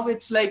 but now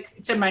it's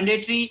a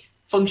mandatory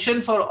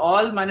function for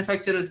all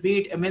manufacturers, be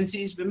it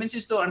MNCs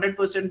to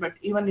 100%, but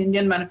even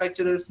Indian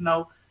manufacturers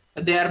now,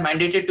 they are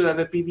mandated to have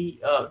a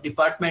PV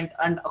department,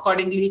 and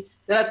accordingly,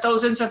 there are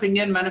thousands of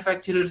Indian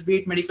manufacturers, be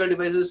it medical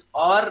devices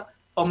or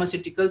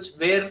pharmaceuticals,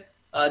 where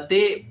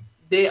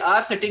they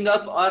are setting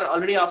up, or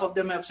already half of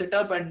them have set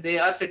up, and they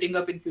are setting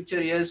up in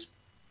future years,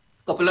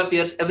 couple of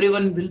years.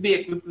 Everyone will be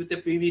equipped with a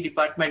PV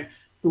department,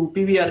 to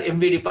PV or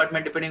MV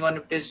department, depending on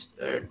if it is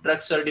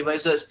drugs or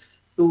devices,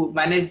 to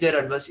manage their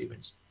adverse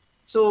events.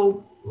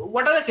 So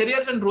what are the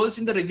careers and roles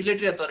in the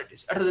regulatory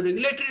authorities? At the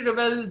regulatory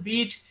level,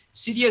 be it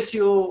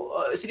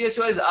CDSO,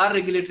 CDSO is our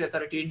regulatory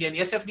authority, Indian,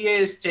 SFDA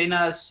is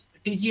China's,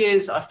 TGA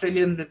is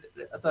Australian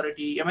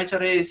authority,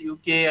 MHRA is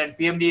UK, and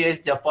PMDA is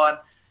Japan.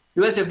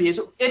 US FDA.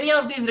 So any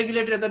of these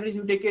regulatory authorities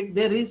you take it,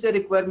 there is a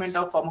requirement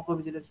of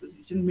pharmacovigilance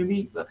physician.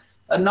 Maybe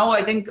now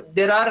I think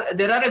there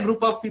are a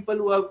group of people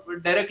who are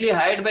directly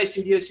hired by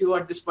CDSU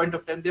at this point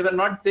of time. They were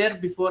not there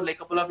before, like a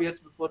couple of years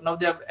before. Now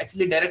they have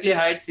actually directly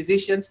hired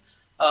physicians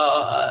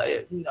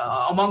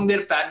among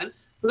their panel,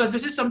 because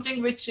this is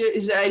something which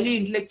is highly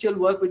intellectual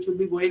work which will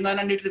be going on,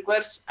 and it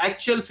requires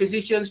actual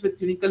physicians with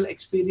clinical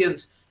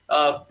experience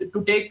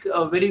to take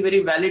very, very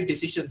valid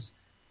decisions.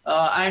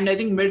 And I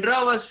think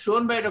MEDRA was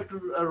shown by Dr.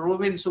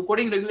 Rovin. So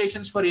coding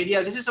regulations for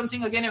area. This is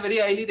something, again, a very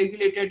highly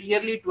regulated.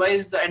 Yearly,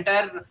 twice the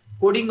entire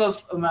coding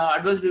of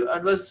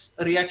adverse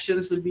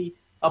reactions will be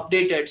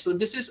updated. So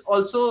this is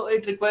also,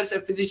 it requires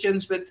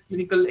physicians with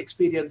clinical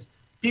experience.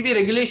 PV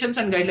regulations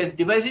and guidelines,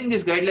 devising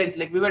these guidelines,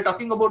 like we were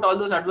talking about all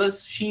those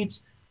adverse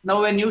sheets.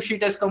 Now a new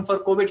sheet has come for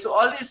COVID. So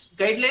all these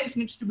guidelines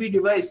needs to be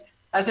devised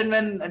as and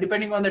when,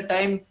 depending on the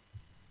time,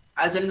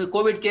 as in the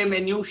COVID came, a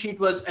new sheet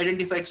was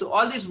identified. So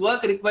all this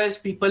work requires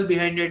people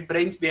behind it,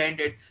 brains behind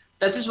it.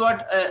 That is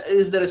what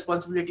is the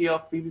responsibility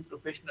of PV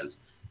professionals.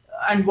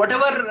 And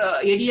whatever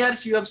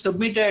ADRs you have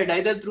submitted,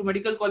 either through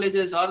medical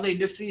colleges or the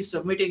industry is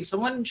submitting,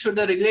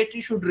 the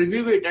regulatory should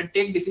review it and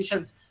take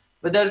decisions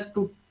whether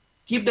to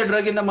keep the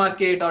drug in the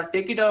market or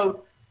take it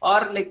out,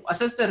 or like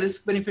assess the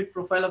risk benefit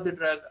profile of the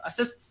drug,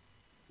 assess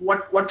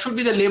what should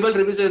be the label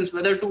revisions,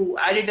 whether to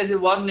add it as a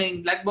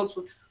warning, black box,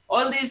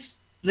 all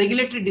these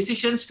regulatory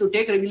decisions. To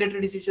take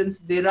regulatory decisions,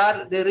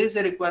 there is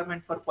a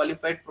requirement for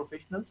qualified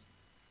professionals.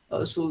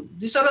 So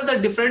these are all the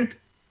different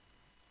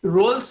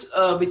roles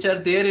which are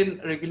there in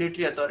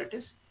regulatory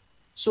authorities.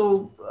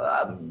 So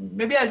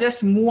maybe I'll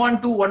just move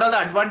on to what are the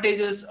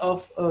advantages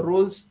of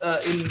roles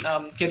in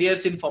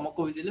careers in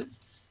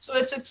pharmacovigilance. So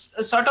it's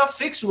a sort of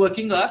fixed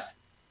working hours.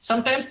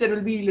 Sometimes there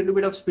will be a little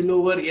bit of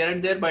spillover here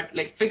and there, but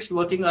like fixed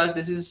working hours,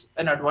 this is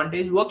an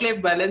advantage.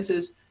 Work-life balance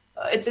is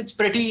it's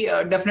pretty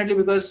definitely,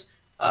 because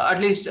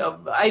at least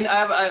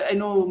I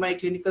know my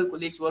clinical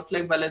colleagues,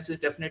 work-life balance is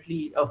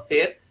definitely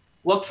fair.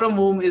 Work from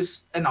home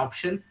is an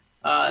option.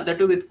 That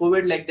too with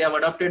COVID, like they have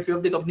adopted, few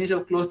of the companies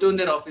have closed down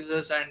their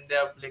offices and they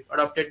have like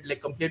adopted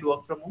like complete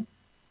work from home.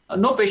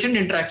 No patient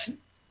interaction,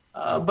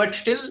 but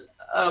still,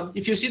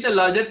 if you see the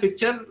larger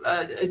picture,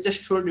 I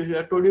just told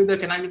you the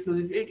canal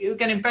diffusion, you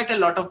can impact a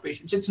lot of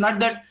patients. It's not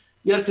that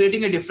you are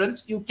creating a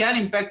difference. You can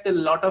impact a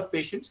lot of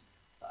patients.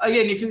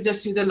 Again, if you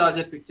just see the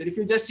larger picture, if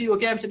you just see,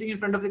 okay, I'm sitting in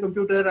front of the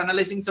computer,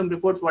 analyzing some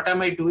reports, what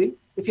am I doing?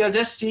 If you are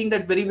just seeing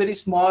that very, very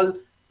small,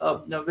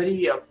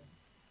 very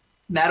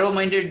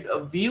narrow-minded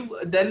view,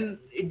 then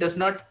it does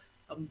not,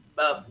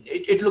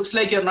 it looks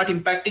like you're not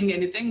impacting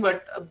anything.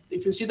 But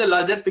if you see the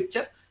larger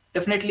picture,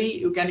 definitely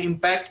you can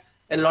impact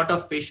a lot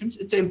of patients.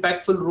 It's an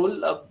impactful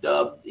role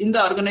in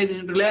the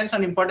organization, reliance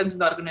on importance in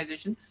the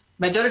organization.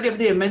 Majority of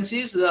the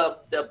MNCs,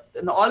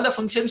 all the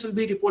functions will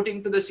be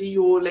reporting to the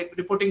CEO, like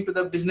reporting to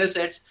the business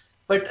heads.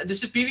 But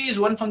this PV is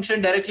one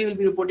function directly will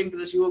be reporting to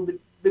the CEO,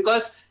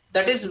 because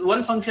that is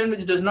one function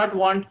which does not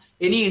want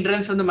any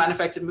hindrance from the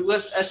manufacturing.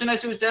 Because as soon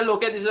as you tell,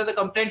 okay, these are the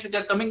complaints which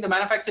are coming, the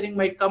manufacturing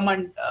might come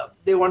and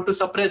they want to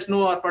suppress,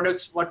 no, our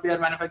products, what we are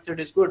manufactured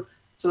is good.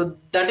 So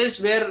that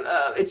is where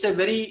it's a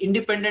very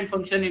independent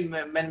function in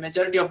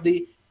majority of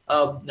the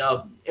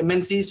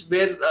MNCs,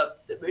 where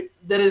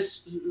there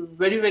is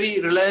very,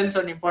 very reliance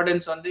on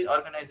importance on the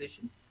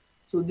organization.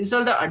 So these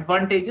are the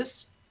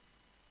advantages.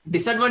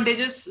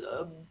 Disadvantages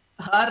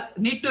are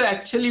need to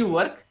actually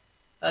work.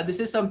 This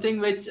is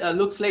something which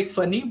looks like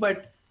funny,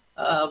 but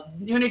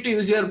you need to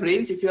use your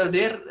brains. If you are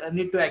there,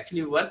 need to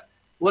actually work.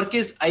 Work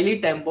is highly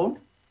time bound.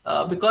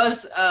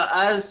 Because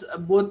as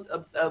both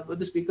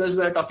the speakers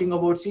were talking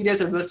about,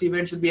 serious adverse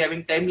events will be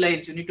having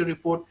timelines. You need to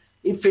report.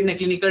 If in a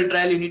clinical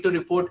trial, you need to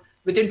report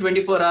within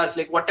 24 hours,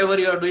 like whatever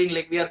you are doing,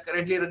 like we are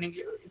currently running,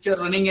 if you're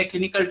running a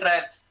clinical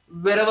trial,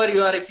 wherever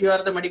you are, if you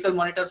are the medical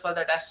monitor for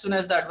that, as soon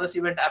as the adverse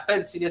event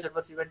happens, serious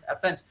adverse event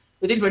happens,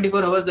 within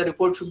 24 hours, the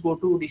report should go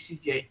to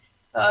DCGI.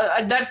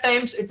 At that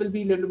times, it will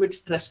be a little bit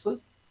stressful,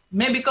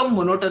 may become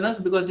monotonous,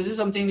 because this is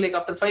something like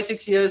after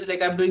 5-6 years,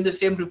 like I'm doing the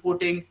same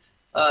reporting,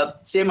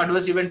 same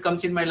adverse event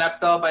comes in my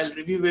laptop, I'll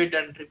review it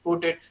and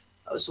report it.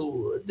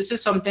 So this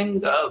is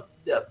something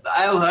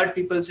I have heard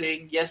people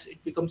saying, yes,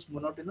 it becomes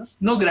monotonous.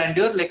 No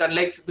grandeur, like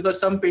unlike, because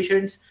some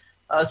patients,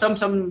 some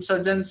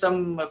surgeons,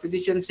 some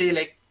physicians say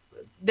like,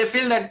 they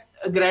feel that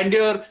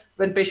grandeur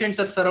when patients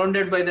are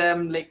surrounded by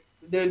them, like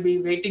they will be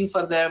waiting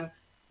for them.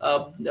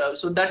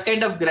 So that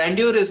kind of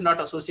grandeur is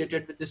not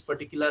associated with this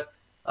particular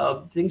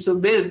thing. So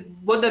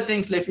both the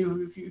things, like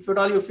if at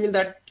all you feel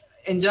that,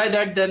 enjoy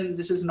that, then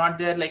this is not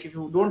there. Like if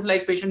you don't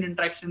like patient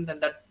interaction,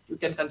 then that you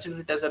can consider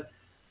it as an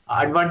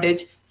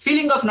advantage.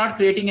 Feeling of not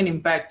creating an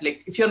impact,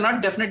 like if you're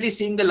not definitely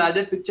seeing the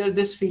larger picture,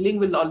 this feeling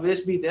will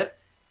always be there.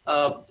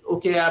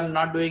 Okay, I'm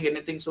not doing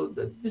anything. So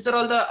these are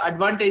all the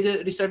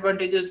advantages,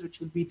 disadvantages which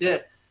will be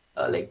there.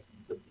 Like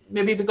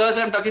maybe because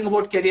I'm talking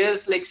about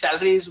careers, like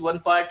salary is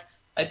one part.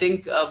 I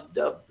think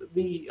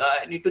we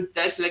need to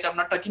touch, like I'm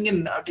not taking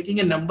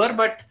a number,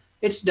 but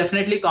it's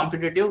definitely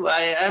competitive.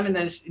 I am in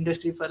the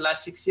industry for the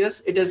last 6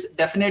 years. It is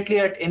definitely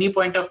at any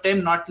point of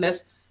time not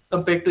less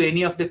compared to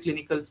any of the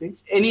clinical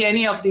fields,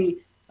 any of the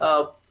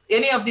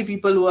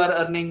people who are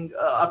earning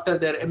after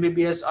their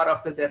MBBS or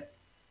after their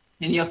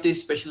any of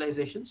these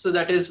specializations. So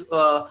that is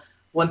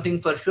one thing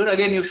for sure.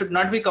 Again, you should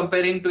not be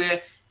comparing to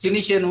a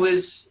clinician who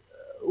is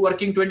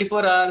working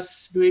 24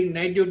 hours, doing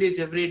night duties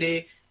every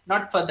day.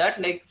 Not for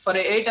that. Like for a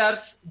 8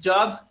 hours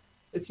job,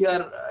 if you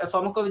are a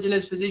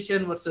pharmacovigilance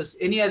physician versus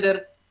any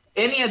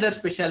other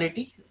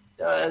specialty,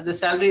 the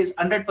salary is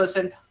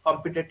 100%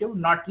 competitive,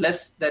 not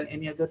less than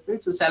any other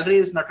field. So salary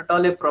is not at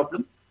all a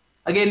problem.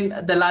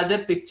 Again, the larger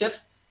picture,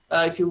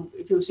 if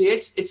you see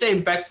it, it's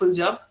an impactful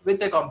job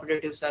with a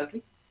competitive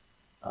salary.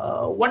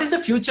 What is the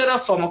future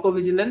of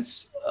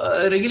pharmacovigilance?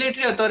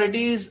 Regulatory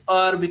authorities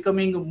are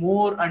becoming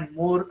more and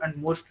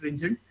more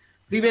stringent.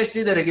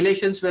 Previously, the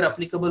regulations were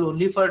applicable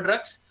only for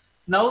drugs.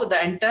 Now,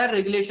 the entire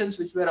regulations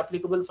which were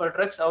applicable for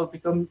drugs have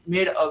become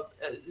made of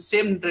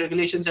same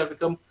regulations have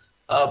become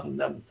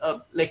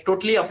like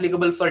totally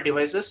applicable for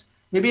devices.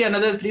 Maybe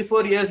another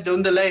 3-4 years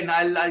down the line,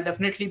 I'll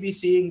definitely be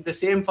seeing the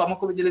same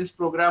pharmacovigilance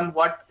program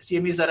what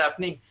CMEs are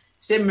happening.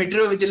 Same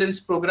vigilance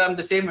program,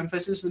 the same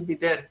emphasis will be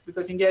there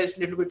because India is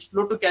a little bit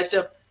slow to catch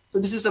up. So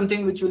this is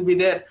something which will be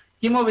there.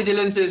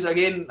 Chemovigilance is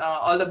again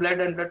all the blood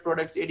and blood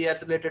products,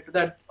 ADRs related to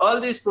that. All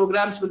these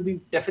programs will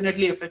be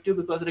definitely effective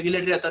because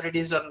regulatory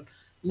authorities are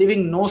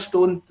leaving no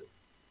stone,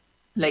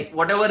 like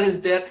whatever is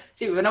there.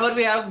 See, whenever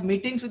we have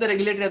meetings with the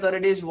regulatory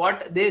authorities,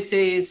 what they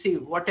say is, see,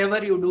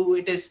 whatever you do,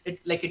 it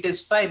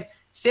is fine.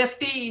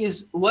 Safety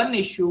is one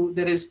issue.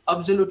 There is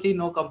absolutely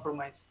no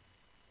compromise.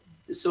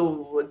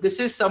 So this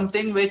is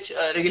something which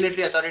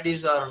regulatory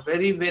authorities are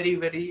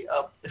very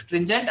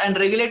stringent, and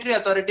regulatory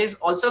authorities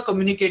also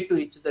communicate to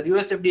each other.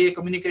 US FDA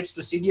communicates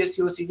to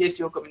CDSCO,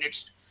 CDSCO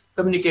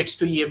communicates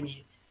to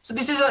EMEA. So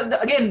this is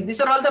again,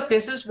 these are all the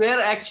places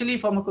where actually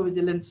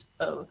pharmacovigilance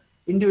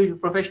individual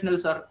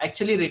professionals are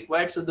actually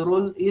required. So the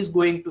role is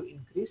going to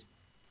increase.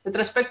 With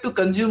respect to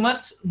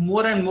consumers,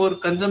 more and more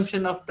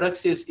consumption of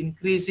drugs is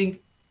increasing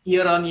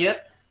year on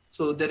year.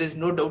 So there is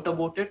no doubt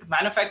about it.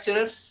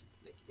 Manufacturers,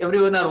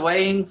 everyone are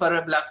vying for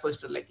a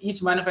blockbuster. Like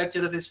each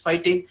manufacturer is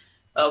fighting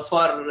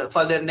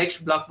for their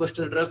next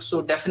blockbuster drugs.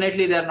 So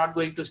definitely they are not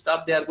going to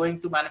stop. They are going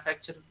to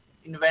manufacture,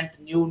 invent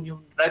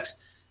new drugs,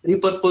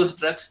 repurpose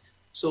drugs.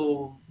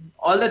 So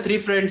all the three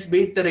fronts,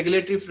 be it the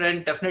regulatory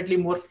front, definitely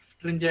more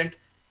stringent.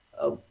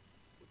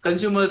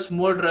 Consumers,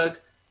 more drug.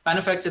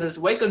 Manufacturers,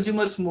 why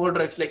consumers, more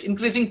drugs? Like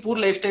increasing poor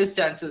lifestyle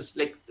chances,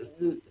 like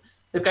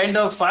the kind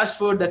of fast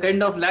food, the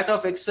kind of lack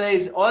of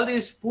exercise, all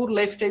these poor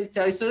lifestyle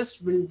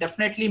choices will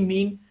definitely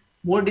mean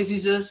more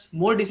diseases.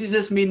 More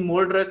diseases mean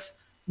more drugs.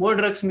 More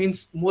drugs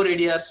means more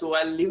ADR. So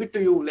I'll leave it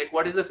to you. Like,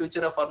 what is the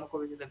future of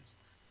pharmacovigilance?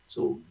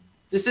 So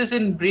this is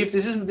in brief.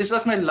 This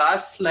was my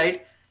last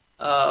slide.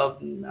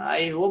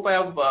 I hope I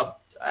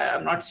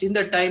have not seen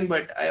the time,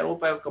 but I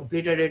hope I have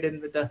completed it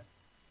in with the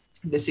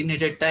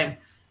designated time.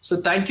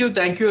 So thank you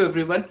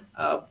everyone.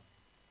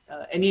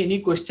 Any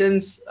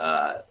questions?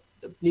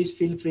 Please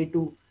feel free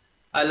to.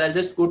 I'll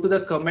just go to the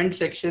comment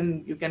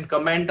section. You can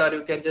comment, or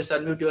you can just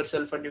unmute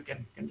yourself and you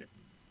can let me.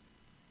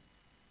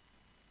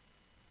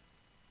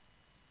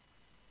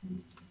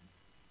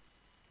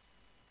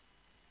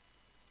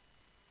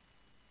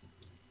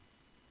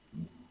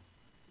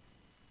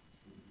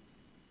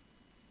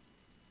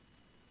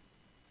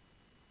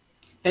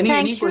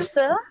 Thank you,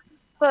 sir,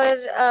 for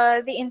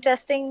the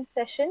interesting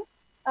session.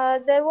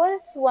 There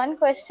was one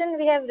question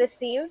we have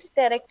received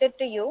directed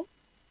to you.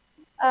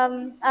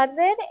 Are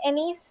there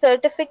any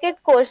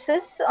certificate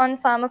courses on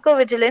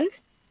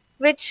pharmacovigilance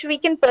which we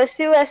can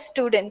pursue as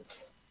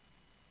students?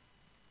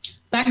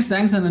 Thanks,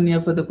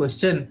 Ananya, for the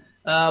question.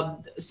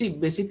 See,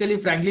 basically,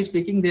 frankly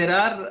speaking, there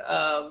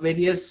are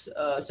various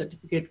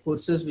certificate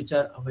courses which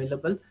are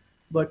available.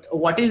 But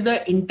what is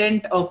the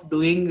intent of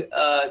doing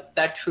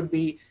that should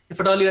be, if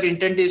at all your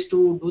intent is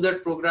to do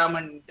that program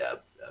and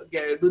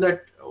do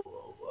that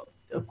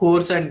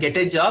course and get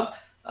a job,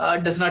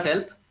 does not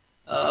help.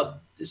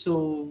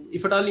 So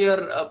if at all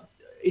your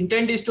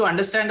intent is to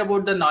understand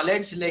about the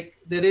knowledge, like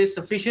there is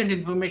sufficient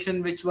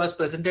information which was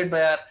presented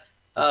by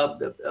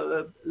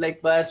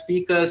our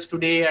speakers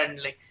today,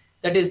 and like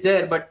that is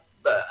there. But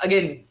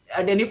again,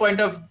 at any point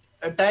of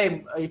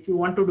time, if you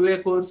want to do a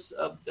course,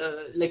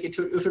 like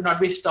you should not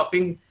be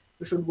stopping.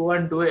 You should go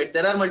and do it.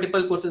 There are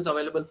multiple courses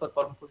available for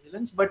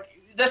pharmacovigilance, but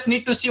you just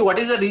need to see what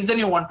is the reason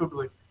you want to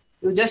do it.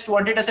 You just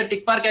want it as a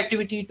tick mark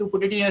activity to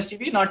put it in your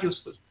CV, not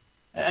useful.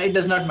 It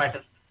does not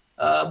matter.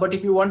 But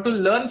if you want to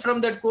learn from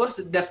that course,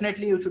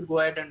 definitely you should go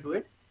ahead and do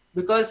it.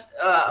 Because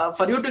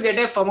for you to get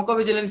a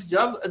pharmacovigilance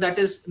job, that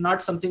is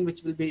not something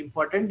which will be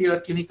important. Your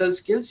clinical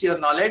skills, your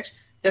knowledge,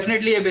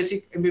 definitely a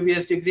basic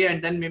MBBS degree,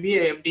 and then maybe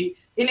a MD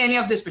in any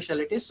of the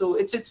specialties. So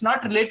it's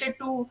not related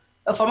to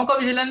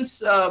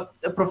pharmacovigilance.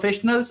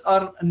 Professionals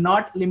are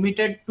not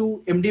limited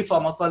to MD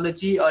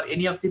pharmacology or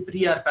any of the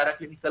pre or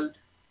paraclinical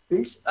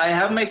fields. I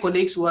have my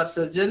colleagues who are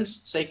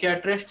surgeons,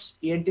 psychiatrists,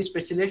 ENT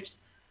specialists,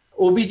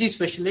 OBG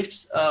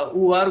specialists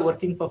who are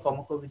working for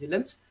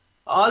pharmacovigilance.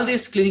 All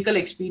this clinical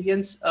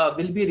experience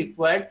will be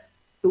required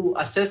to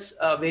assess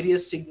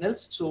various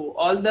signals. So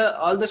all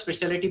the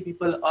specialty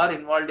people are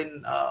involved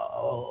in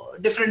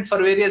different for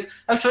various.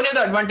 I've shown you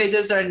the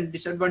advantages and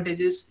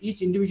disadvantages.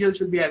 Each individual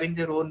should be having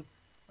their own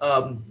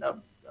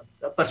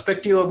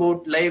perspective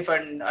about life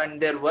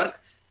and their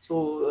work.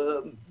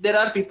 So there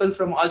are people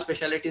from all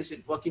specialties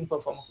working for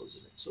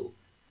pharmacovigilance.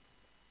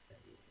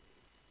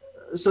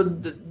 So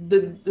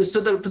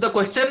to the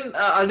question,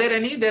 are there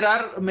any? There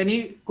are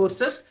many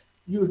courses.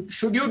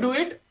 Should you do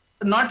it?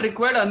 Not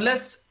required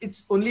unless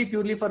it's only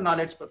purely for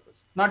knowledge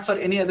purpose, not for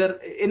any other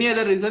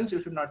reasons. You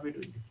should not be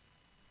doing it.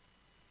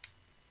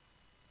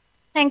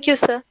 Thank you,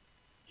 sir.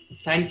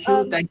 Thank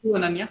you,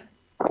 Ananya.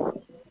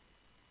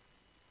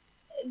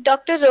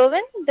 Dr.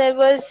 Rowan, there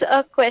was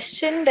a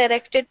question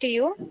directed to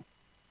you.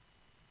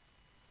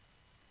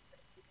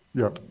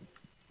 Yeah.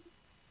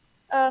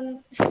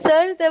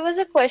 Sir, there was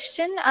a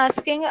question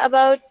asking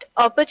about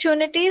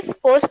opportunities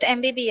post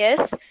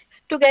MBBS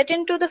to get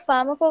into the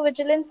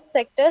pharmacovigilance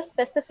sector,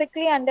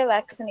 specifically under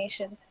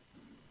vaccinations.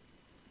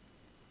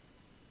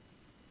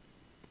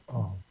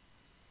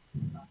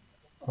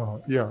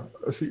 Yeah.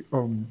 See,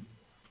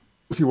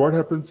 what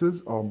happens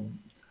is,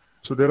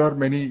 so there are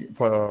many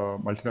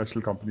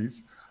multinational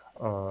companies,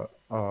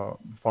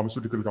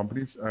 pharmaceutical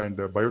companies, and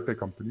biotech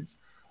companies.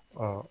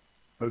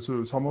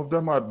 So some of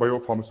them are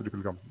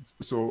biopharmaceutical companies.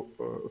 So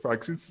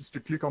vaccines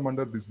strictly come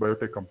under these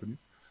biotech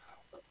companies.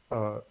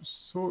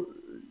 So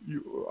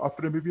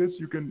after MBBS,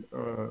 you can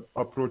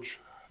approach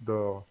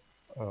the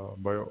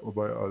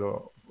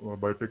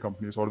biotech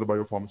companies or the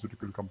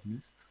biopharmaceutical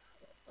companies.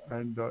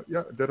 And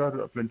yeah, there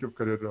are plenty of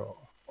career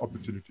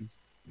opportunities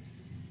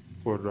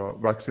for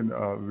vaccine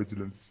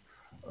vigilance.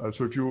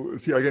 So if you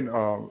see again,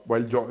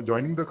 while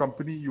joining the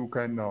company, you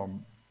can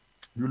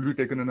you will be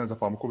taken in as a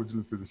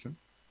pharmacovigilance physician,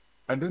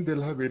 and then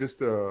they'll have various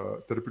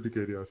therapeutic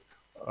areas.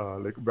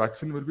 Like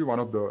vaccine will be one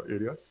of the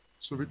areas.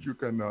 So which you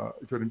can,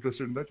 if you're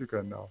interested in that, you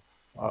can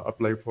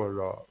apply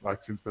for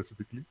vaccine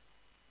specifically.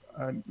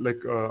 And like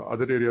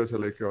other areas are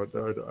like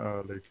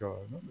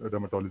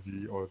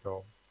dermatology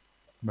or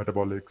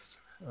metabolics,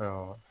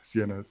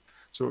 CNS.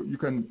 So you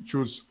can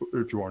choose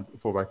if you want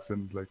for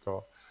vaccine, like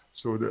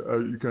so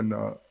you can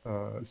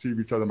see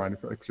which are the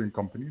manufacturing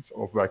companies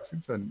of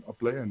vaccines and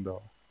apply and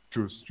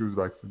choose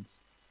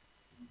vaccines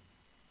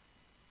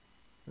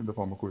in the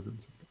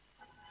pharmacovigilance sector.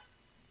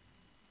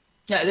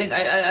 Yeah, I think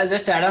I'll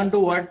just add on to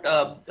what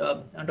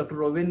Dr.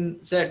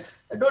 Rovin said.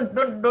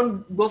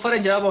 Don't go for a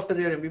job after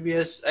your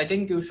MBBS. I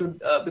think you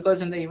should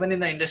because even in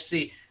the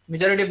industry,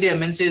 majority of the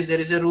MNCs there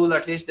is a rule,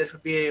 at least there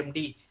should be a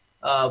MD.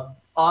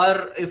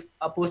 Or if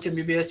a post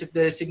MBBS, if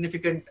there is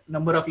significant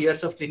number of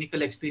years of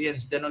clinical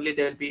experience, then only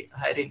they will be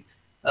hiring.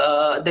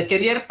 The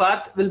career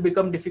path will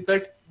become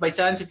difficult by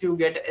chance if you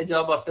get a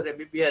job after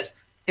MBBS.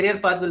 Career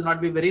path will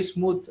not be very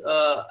smooth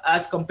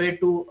as compared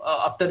to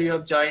after you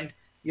have joined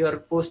your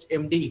post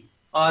MD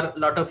or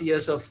lot of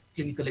years of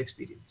clinical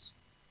experience.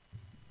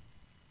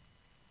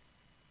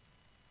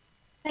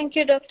 Thank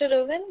you, Dr.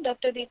 Rowan.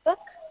 Dr. Deepak.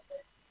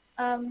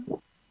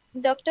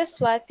 Dr.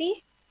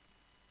 Swati,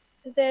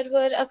 there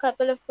were a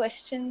couple of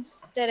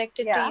questions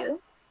directed to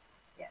you.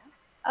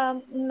 Yeah.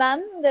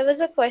 Ma'am, there was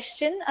a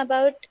question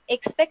about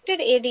expected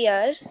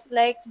ADRs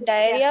like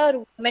diarrhea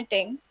or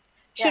vomiting.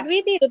 Should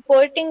we be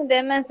reporting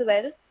them as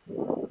well?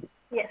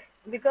 Yes,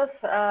 because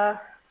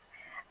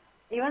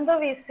even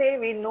though we say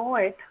we know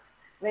it,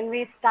 when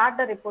we start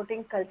the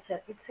reporting culture,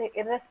 it's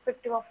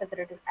irrespective of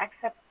whether it is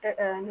accepted,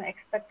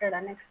 expected,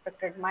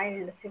 unexpected,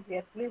 mild,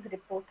 severe, please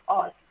report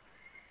all.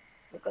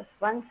 Because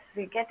once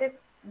we get it,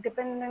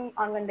 depending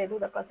on when they do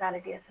the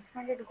causality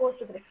assessment, it goes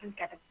to the different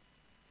categories.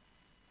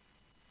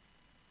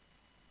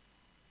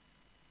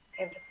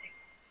 Everything.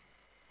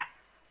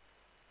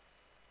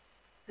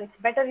 So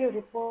it's better you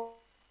report.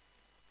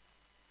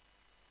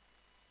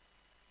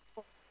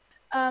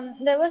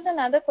 There was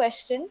another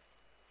question.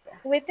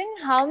 Within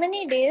how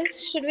many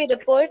days should we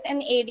report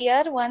an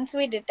ADR once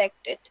we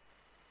detect it?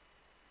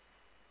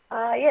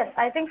 Yes,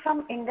 I think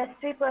from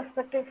industry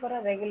perspective for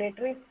a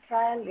regulatory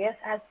trial, yes,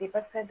 as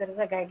Deepak said, there is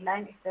a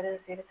guideline. If there is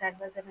a serious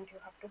adverse event, you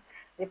have to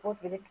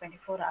report within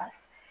 24 hours.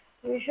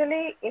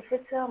 Usually, if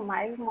it's a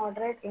mild,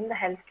 moderate in the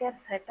healthcare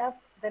setup,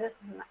 there is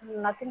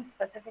nothing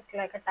specific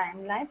like a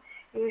timeline.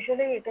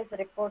 Usually, it is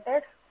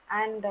reported,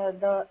 and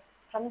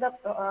from the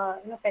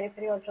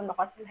periphery or from the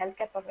hospital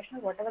healthcare professional,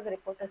 whatever the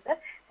report is there,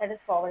 that is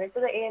forwarded to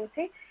the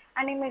AMC,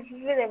 and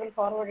immediately they will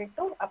forward it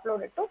to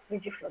upload it to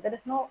VigiFlow. There is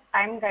no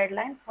time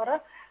guideline for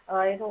a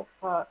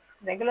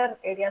regular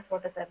areas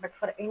what is there, but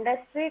for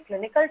industry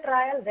clinical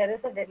trial, there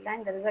is a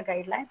deadline, there is a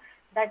guideline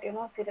that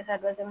serious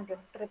adverse event you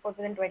have to report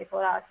within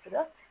 24 hours to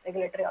the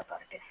regulatory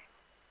authorities.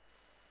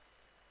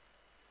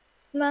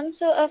 Ma'am,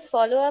 so a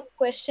follow-up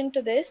question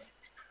to this.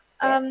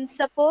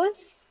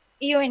 Suppose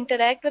you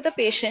interact with a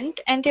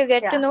patient and you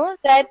get to know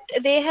that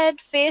they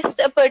had faced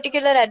a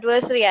particular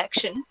adverse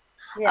reaction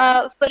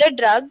for a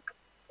drug,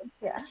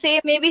 say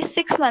maybe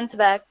 6 months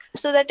back.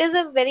 So that is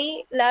a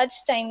very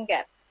large time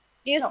gap.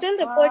 Do you still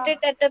report it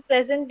at the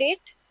present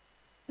date?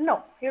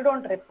 No, you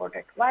don't report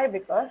it. Why?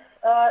 Because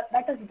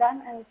that is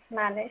done and it's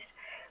managed.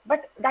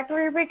 but that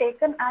will be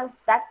taken as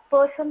that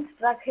person's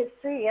drug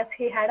history. Yes,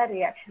 he had a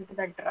reaction to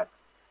that drug.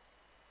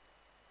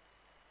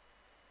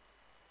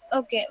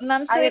 Okay,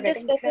 ma'am. So Are you it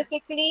is getting clear?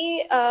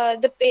 specifically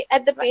at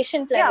the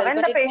patient Yeah, level, when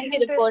but the it won't be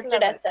patient is reported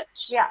level. as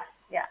such. Yeah,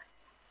 yeah.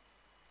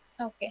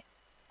 Okay.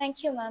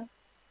 Thank you, ma'am.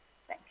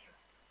 Thank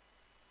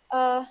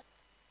you.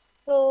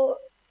 So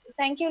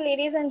thank you,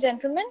 ladies and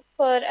gentlemen,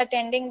 for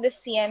attending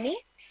this CME.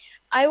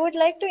 I would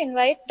like to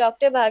invite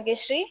Dr.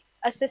 Bhagyashree,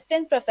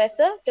 Assistant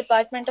Professor,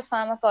 Department of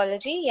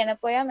Pharmacology,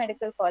 Yenapoya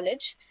Medical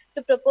College,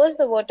 to propose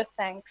the vote of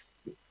thanks.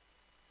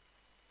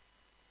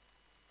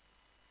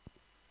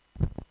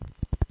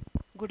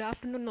 Good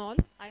afternoon all.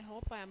 I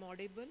hope I am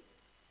audible.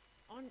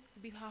 On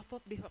behalf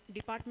of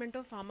Department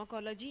of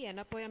Pharmacology,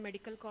 Yenapoya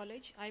Medical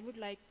College, I would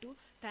like to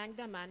thank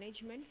the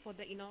management for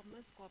the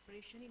enormous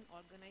cooperation in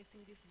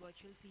organizing this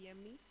virtual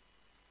CME.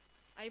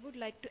 I would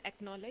like to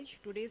acknowledge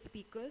today's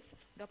speakers,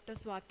 Dr.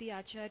 Swati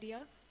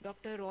Acharya,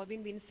 Dr.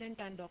 Robin Vincent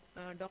and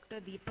Dr.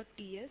 Deepak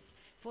T.S.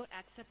 for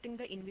accepting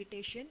the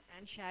invitation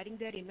and sharing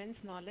their immense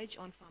knowledge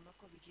on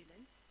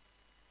pharmacovigilance.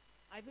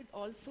 I would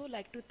also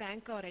like to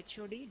thank our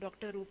HOD,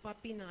 Dr. Rupa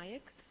P.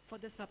 Nayak, for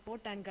the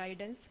support and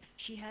guidance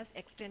she has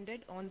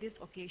extended on this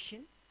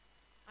occasion.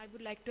 I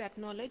would like to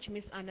acknowledge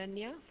Ms.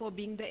 Ananya for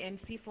being the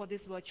MC for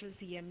this virtual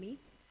CME.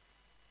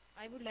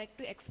 I would like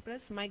to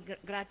express my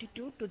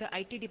gratitude to the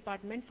IT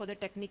department for the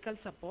technical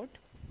support.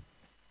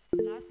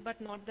 Last but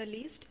not the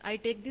least, I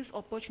take this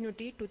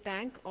opportunity to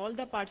thank all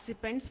the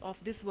participants of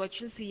this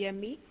virtual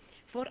CME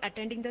for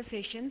attending the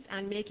sessions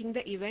and making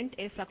the event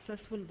a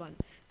successful one.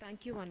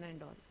 Thank you one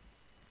and all.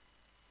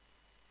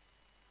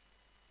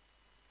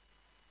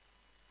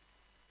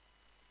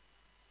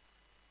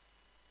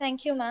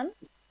 Thank you, ma'am.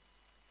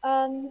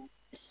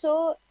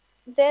 So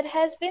there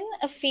has been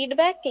a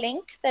feedback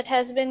link that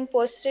has been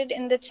posted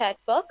in the chat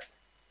box.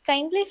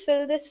 Kindly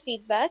fill this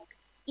feedback.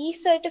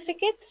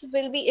 E-certificates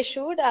will be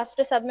issued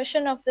after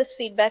submission of this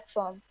feedback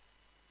form.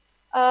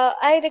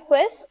 I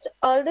request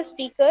all the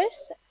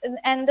speakers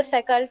and the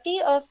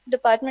faculty of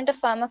Department of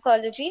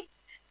Pharmacology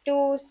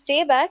to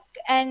stay back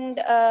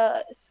and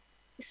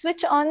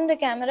switch on the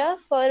camera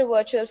for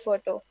virtual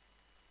photo.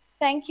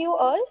 Thank you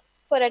all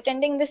for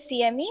attending the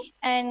CME,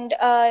 and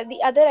the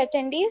other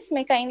attendees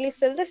may kindly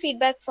fill the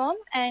feedback form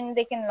and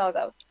they can log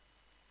out.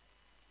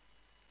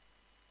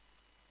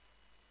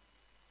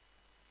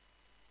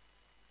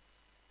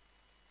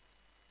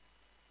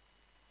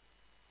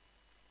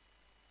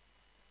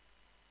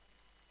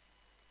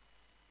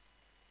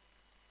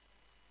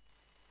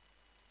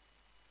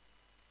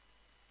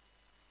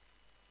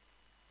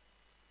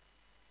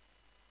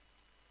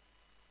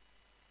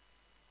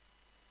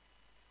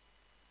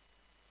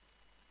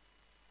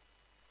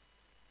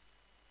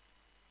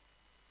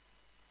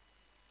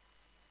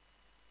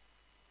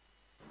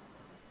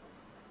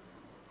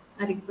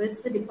 I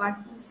request the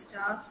department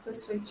staff to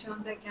switch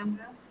on their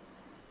camera.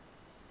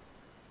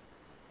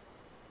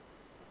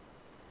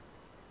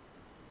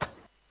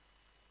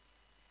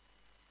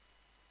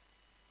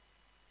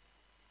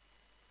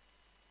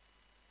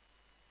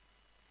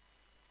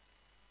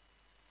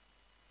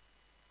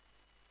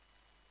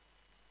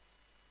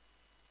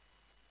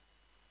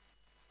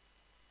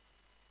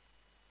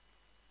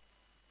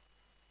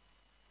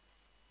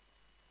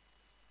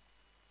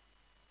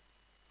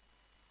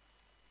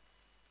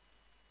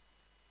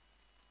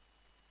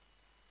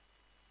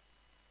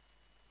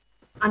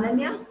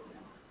 Ananya,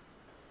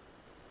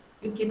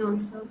 you can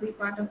also be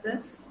part of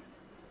this.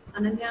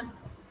 Ananya?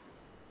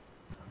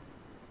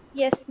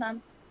 Yes,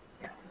 ma'am.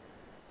 Yeah.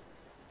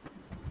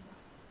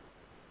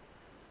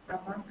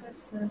 Prabhakar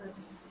sir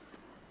is,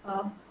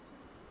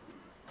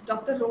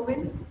 Dr.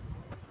 Robin?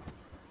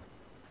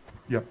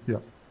 Yeah,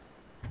 yeah.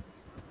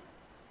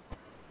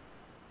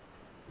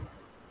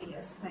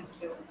 Yes,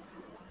 thank you.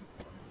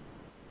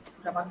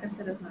 Prabhakar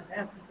sir is not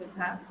there. We will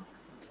have.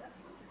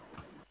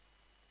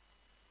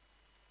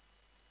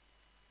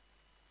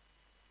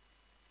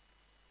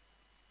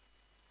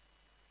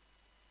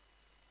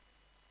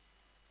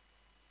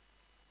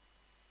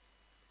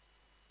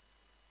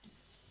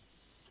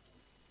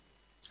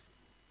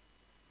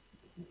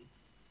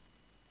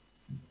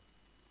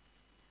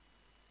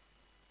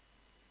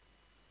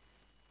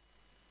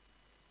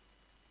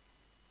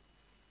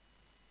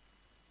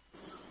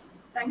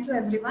 Thank you,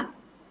 everyone.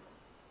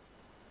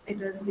 It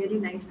was really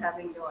nice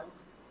having you all.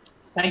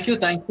 Thank you for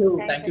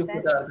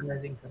the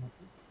organizing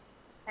committee.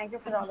 Thank you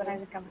for the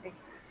organizing committee.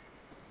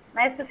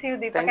 Nice to see you,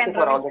 Deepak Thank you and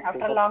for all Ravi, the after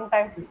a speakers. long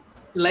time.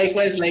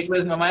 Likewise,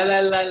 ma'am.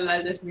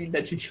 I'll just be in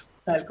touch with you.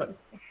 I'll call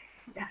you.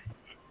 Yeah.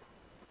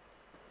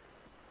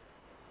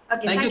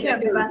 Okay, thank you,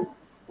 everyone.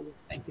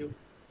 Thank you.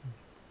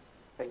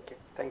 Thank you.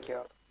 Thank you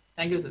all.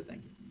 Thank you, sir.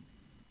 Thank you.